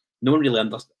 was no one really I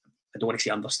don't want to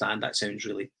say understand. That sounds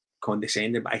really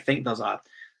condescending, but I think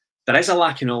there is a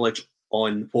lack of knowledge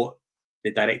on what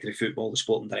the director of football, the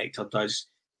sporting director, does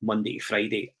Monday to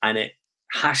Friday, and it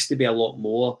has to be a lot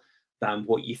more than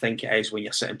what you think it is when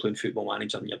you're sitting playing Football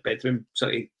Manager in your bedroom,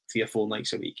 sort of 3 or 4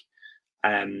 nights a week.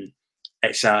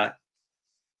 It's at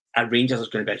Rangers is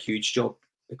going to be a huge job,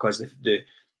 because the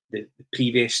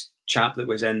previous chap that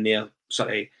was in there,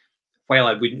 sort of, while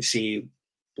I wouldn't say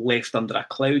left under a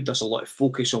cloud, there's a lot of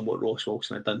focus on what Ross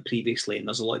Wilson had done previously, and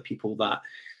there's a lot of people that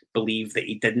believe that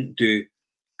he didn't do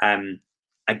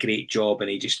a great job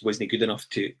and he just wasn't good enough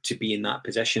to be in that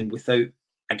position without,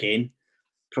 again,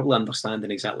 probably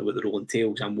understanding exactly what the role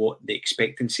entails and what the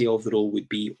expectancy of the role would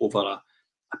be over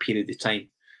a period of time.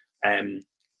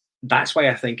 That's why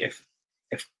I think if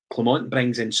Clement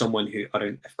brings in someone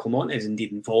if Clement is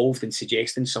indeed involved in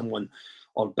suggesting someone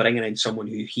or bringing in someone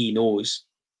who he knows,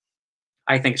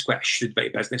 I think it's quite a shrewd bit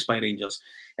of business by Rangers.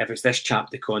 If it's this chap,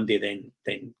 De Conde,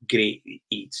 then great.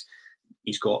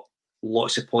 He's got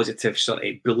lots of positive sort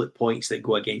of bullet points that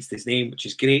go against his name, which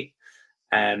is great.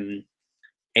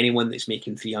 Anyone that's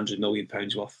making £300 million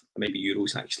worth, maybe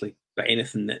euros actually, but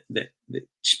anything that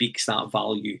speaks that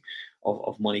value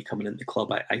of money coming into the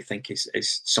club, I think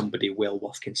is somebody well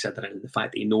worth considering. And the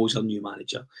fact that he knows our new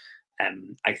manager,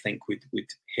 I think would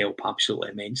help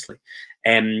absolutely immensely.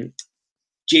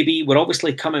 JB, we're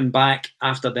obviously coming back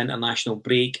after the international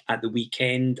break at the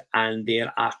weekend, and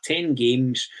there are 10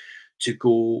 games to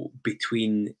go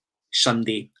between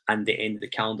Sunday and the end of the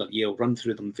calendar year. I'll run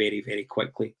through them very, very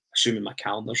quickly, assuming my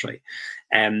calendar's right.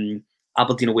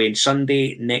 Aberdeen away on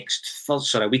Sunday.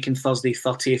 Week on Thursday,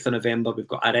 30th of November, we've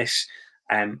got Ianis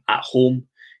at home.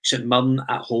 St Mirren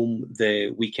at home the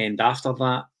weekend after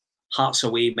that. Hearts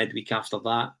away midweek after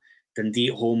that. Dundee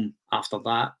at home after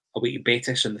that. Away to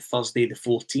Betis on the Thursday, the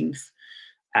 14th.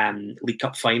 League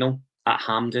Cup final at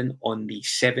Hampden on the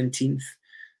 17th.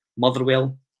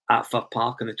 Motherwell at Fir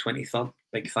Park on the 23rd.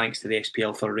 Big thanks to the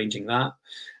SPL for arranging that.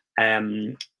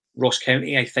 Ross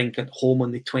County, I think, at home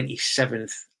on the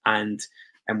 27th, and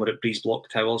we're at Breeze Block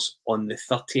Towers on the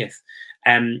 30th.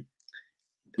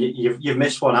 You've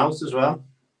missed one out as well.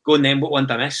 Go on then, what one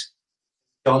did I miss?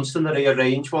 Johnston, the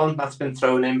rearranged one, that's been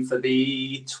thrown in for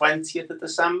the 20th of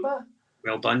December.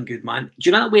 Well done, good man. Do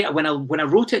you know that way, when I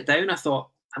wrote it down, I thought,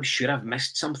 I'm sure I've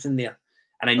missed something there.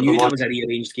 And I knew there was a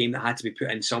rearranged game that had to be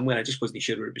put in somewhere. I just wasn't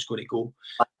sure where it was going to go.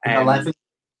 11.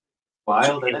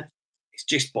 Wild, isn't it? It's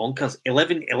just bonkers.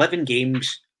 11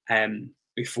 games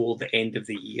before the end of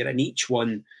the year, and each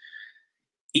one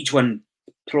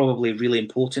probably really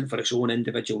important for its own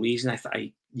individual reason.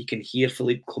 You can hear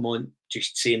Philippe Clement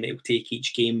just saying that he'll take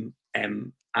each game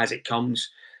as it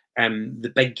comes.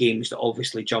 The big games that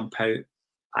obviously jump out,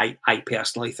 I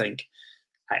personally think.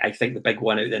 I think the big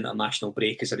one out of the international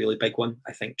break is a really big one.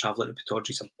 I think travelling to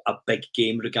Pittodrie is a big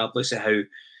game, regardless of how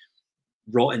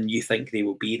rotten you think they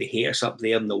will be. They hate us up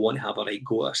there and they want to have a right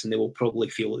go at us, and they will probably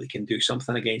feel that they can do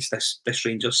something against this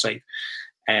Rangers side.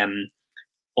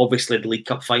 Obviously, the League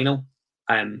Cup final.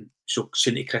 So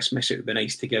soon to Christmas, it would be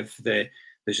nice to give the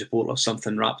supporters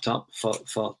something wrapped up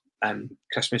for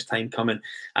Christmas time coming.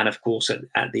 And of course,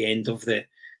 at the end of the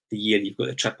year, you've got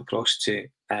the trip across to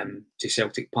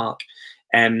Celtic Park.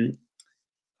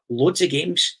 Loads of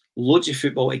games, loads of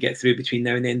football to get through between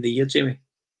now and the end of the year, Jamie.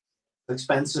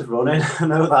 Expensive running, I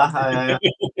know that.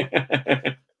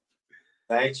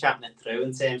 They're chatting it through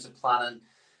in terms of planning,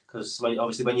 because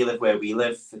obviously when you live where we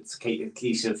live, it's a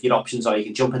case of your options are you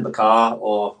can jump in the car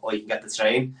or you can get the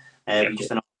train. We just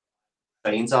don't know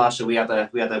what trains are, so we had a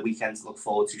weekend to look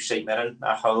forward to. St Mirren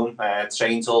at home,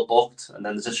 trains all booked, and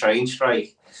then there's a train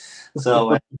strike,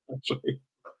 so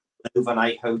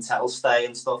overnight hotel stay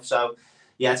and stuff. So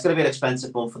yeah, it's going to be an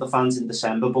expensive month for the fans in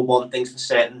December, but one thing's for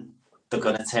certain, they're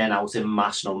going to turn out in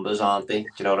mass numbers, aren't they? Do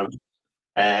you know what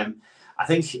I mean? I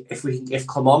think if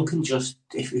Clement can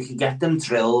if we can get them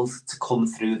drilled to come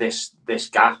through this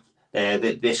gap,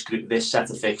 this set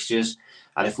of fixtures,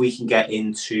 and if we can get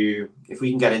into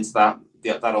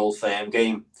that Old Firm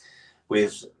game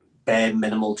with bare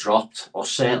minimal dropped, or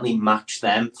certainly match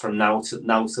them from now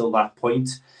till that point,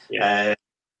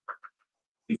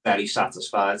 be very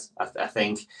satisfied. I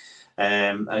think.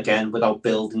 Again, without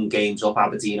building games up,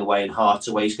 Aberdeen away and Hearts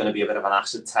away is going to be a bit of an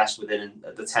acid test within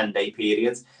the 10-day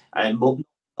period.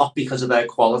 Not because of their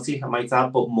quality, I might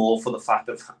add, but more for the fact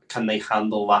of can they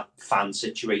handle that fan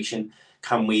situation?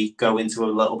 Can we go into a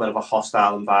little bit of a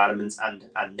hostile environment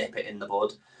and nip it in the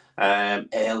bud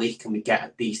early? Can we get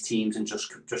at these teams and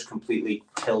just completely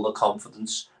kill the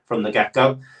confidence from the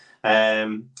get-go?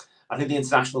 I think the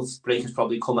international break has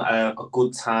probably come at a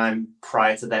good time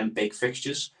prior to them big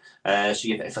fixtures.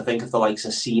 If I think of the likes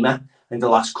of Seema, I think the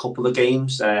last couple of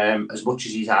games, as much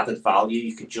as he's added value,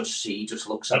 you could just see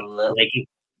looks a little.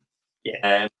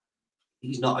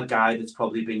 He's not a guy that's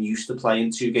probably been used to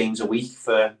playing 2 games a week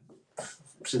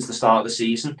since the start of the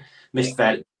season.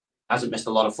 Hasn't missed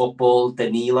a lot of football.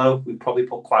 Danilo, we probably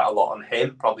put quite a lot on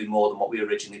him, probably more than what we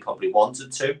originally probably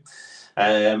wanted to.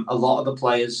 A lot of the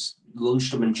players,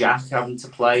 Lundstrom and Jack, having to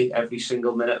play every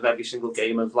single minute of every single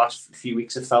game of the last few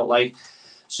weeks, it felt like.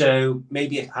 So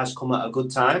maybe it has come at a good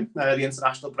time, the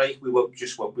international break. We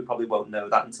probably won't know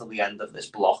that until the end of this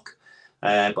block.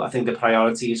 But I think the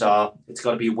priorities are, it's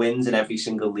got to be wins in every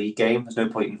single league game. There's no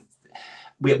point in...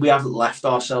 We haven't left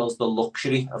ourselves the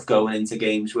luxury of going into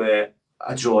games where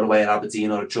a draw away at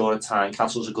Aberdeen or a draw at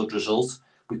Tynecastle is a good result.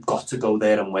 We've got to go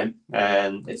there and win.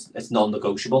 It's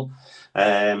non-negotiable.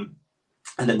 And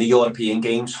then the European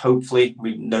games, hopefully,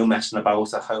 no messing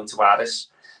about at home to Aris.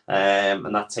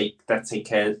 and that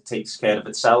takes care of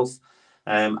itself.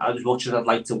 As much as I'd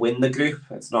like to win the group,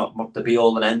 it's not the be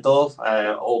all and end all.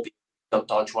 Or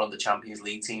dodge one of the Champions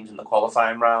League teams in the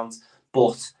qualifying round,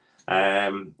 but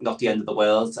not the end of the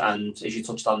world. And as you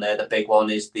touched on there, the big one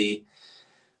is the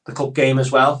cup game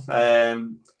as well.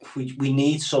 We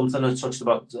need something. I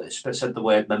said the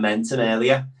word momentum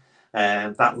earlier.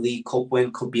 That League Cup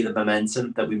win could be the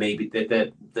momentum that we maybe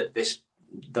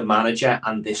the manager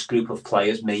and this group of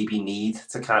players maybe need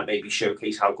to kind of maybe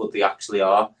showcase how good they actually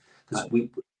are. Because we,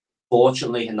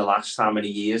 fortunately, in the last how many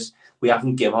years, we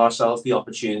haven't given ourselves the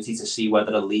opportunity to see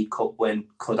whether a League Cup win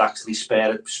could actually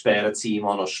spare a team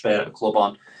on or spare a club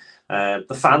on.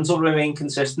 The fans will remain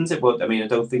consistent. I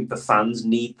don't think the fans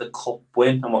need the cup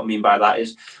win, and what I mean by that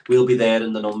is we'll be there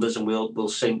in the numbers and we'll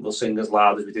sing as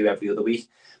loud as we do every other week.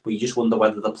 But you just wonder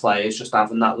whether the players just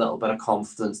having that little bit of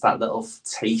confidence, that little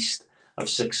taste of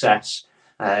success,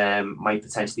 might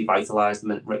potentially revitalise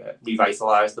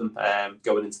them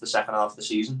going into the second half of the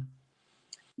season.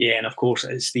 Yeah, and of course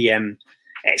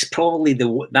it's probably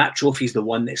that trophy is the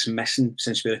one that's missing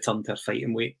since we returned to our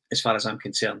fighting weight, as far as I'm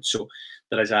concerned. So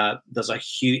there's a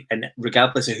huge, and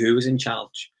regardless of who was in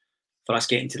charge, for us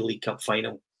getting to the League Cup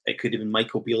final, it could have been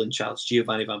Michael Beale in charge,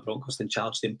 Giovanni Van Bronckhorst in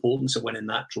charge. The importance of winning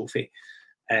that trophy,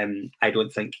 I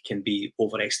don't think can be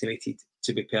overestimated,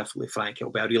 to be perfectly frank.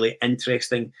 It'll be a really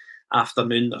interesting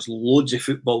afternoon. There's loads of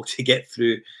football to get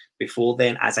through before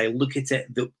then. As I look at it,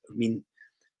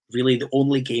 really the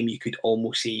only game you could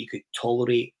almost say you could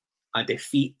tolerate a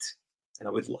defeat, and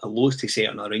I would loathe to say it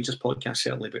on our Rangers podcast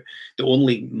certainly, but the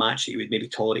only match that you would maybe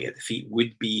tolerate a defeat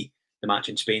would be the match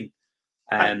in Spain.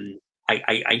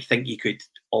 I think you could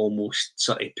almost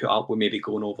sort of put up with maybe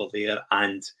going over there,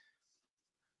 and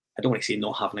I don't want to say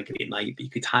not having a great night, but you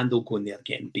could handle going there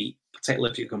getting beat,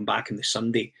 particularly if you come back on the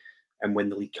Sunday and win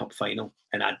the League Cup final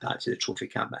and add that to the trophy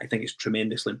cabinet. I think it's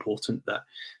tremendously important that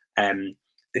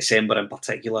December in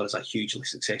particular is a hugely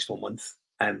successful month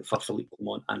for Philippe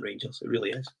Clement and Rangers. It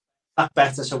really is. That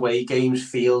Betis away games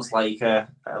feels like a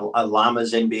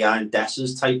Lamas in behind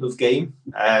Dessers type of game.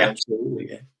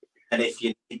 Absolutely, yeah. And if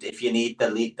you need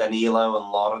Danilo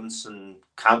and Lawrence and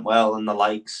Cantwell and the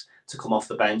likes to come off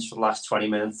the bench for the last 20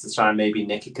 minutes to try and maybe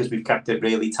nick it because we've kept it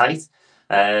really tight,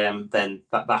 then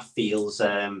that feels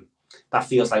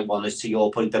like one is, to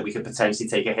your point, that we could potentially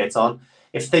take a hit on.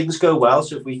 If things go well,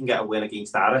 so if we can get a win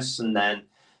against Aris and then,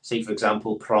 say, for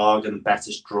example, Prague and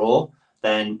Betis draw,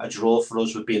 then a draw for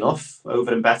us would be enough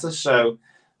over in Betis. So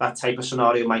that type of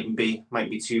scenario mightn't be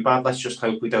too bad. Let's just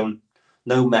hope we don't,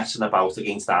 no messing about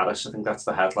against Aris. I think that's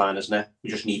the headline, isn't it? We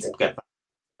just need to get that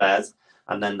bed,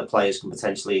 and then the players can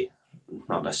potentially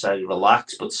not necessarily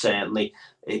relax, but certainly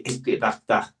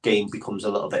that game becomes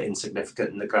a little bit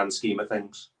insignificant in the grand scheme of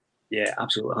things. Yeah,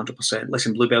 absolutely, 100%.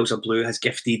 Listen, Bluebells Are Blue has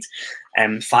gifted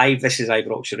 5 This Is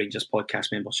Ibrox Rangers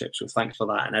podcast membership, so thanks for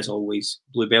that. And as always,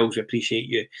 Bluebells, we appreciate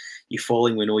you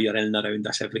following. We know you're in and around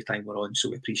us every time we're on, so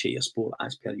we appreciate your support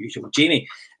as per usual. Jamie,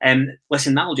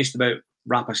 listen, that'll just about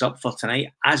wrap us up for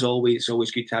tonight. As always, it's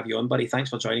always good to have you on, buddy. Thanks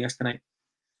for joining us tonight.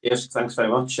 Yes, thanks very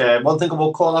much. One thing I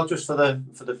will call out just for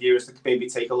the viewers to maybe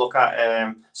take a look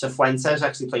at, Cifuentes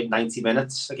actually played 90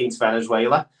 minutes against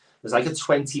Venezuela. There's like a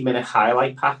 20-minute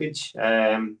highlight package,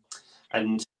 and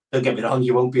don't get me wrong,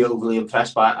 you won't be overly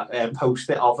impressed by a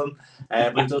post-it of him,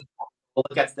 but he does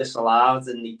get disallowed,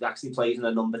 and he actually plays in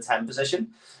a number 10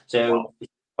 position. So if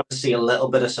you want to see a little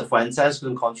bit of Cifuentes, because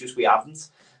I'm conscious we haven't,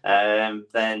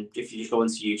 then if you just go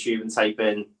into YouTube and type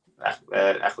in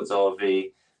Ecuador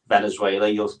v Venezuela,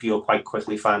 you'll quite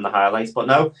quickly find the highlights. But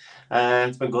no,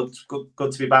 it's been good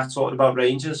to be back talking about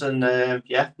Rangers, and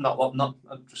not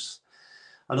just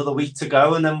another week to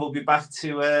go, and then we'll be back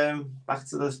to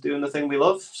this doing the thing we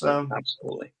love. So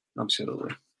absolutely.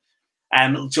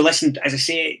 So listen, as I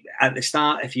say at the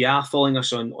start, if you are following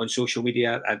us on social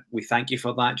media, we thank you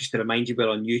for that. Just to remind you, we're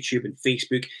on YouTube and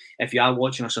Facebook. If you are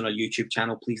watching us on our YouTube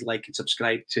channel, please like and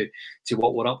subscribe to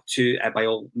what we're up to. By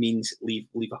all means, leave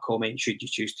a comment should you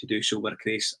choose to do so. We're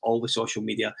across all the social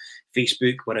media.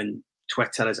 Facebook, we're in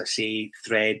Twitter, as I say,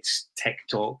 Threads,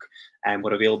 TikTok, and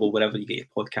we're available wherever you get your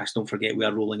podcast. Don't forget, we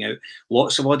are rolling out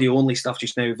lots of audio-only stuff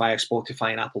just now via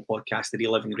Spotify and Apple Podcasts. The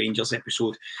Reliving Rangers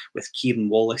episode with Kieran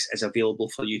Wallace is available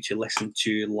for you to listen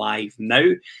to live now.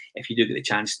 If you do get the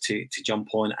chance to jump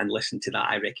on and listen to that,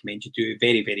 I recommend you do.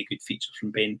 Very, very good feature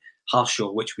from Ben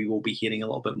Harshaw, which we will be hearing a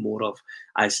little bit more of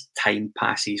as time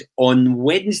passes. On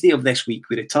Wednesday of this week,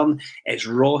 we return. It's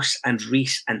Ross and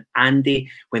Reese and Andy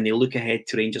when they look ahead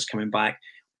to Rangers coming back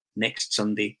next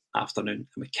Sunday afternoon,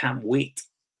 and we can't wait.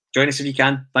 Join us if you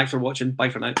can. Thanks for watching. Bye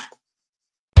for now.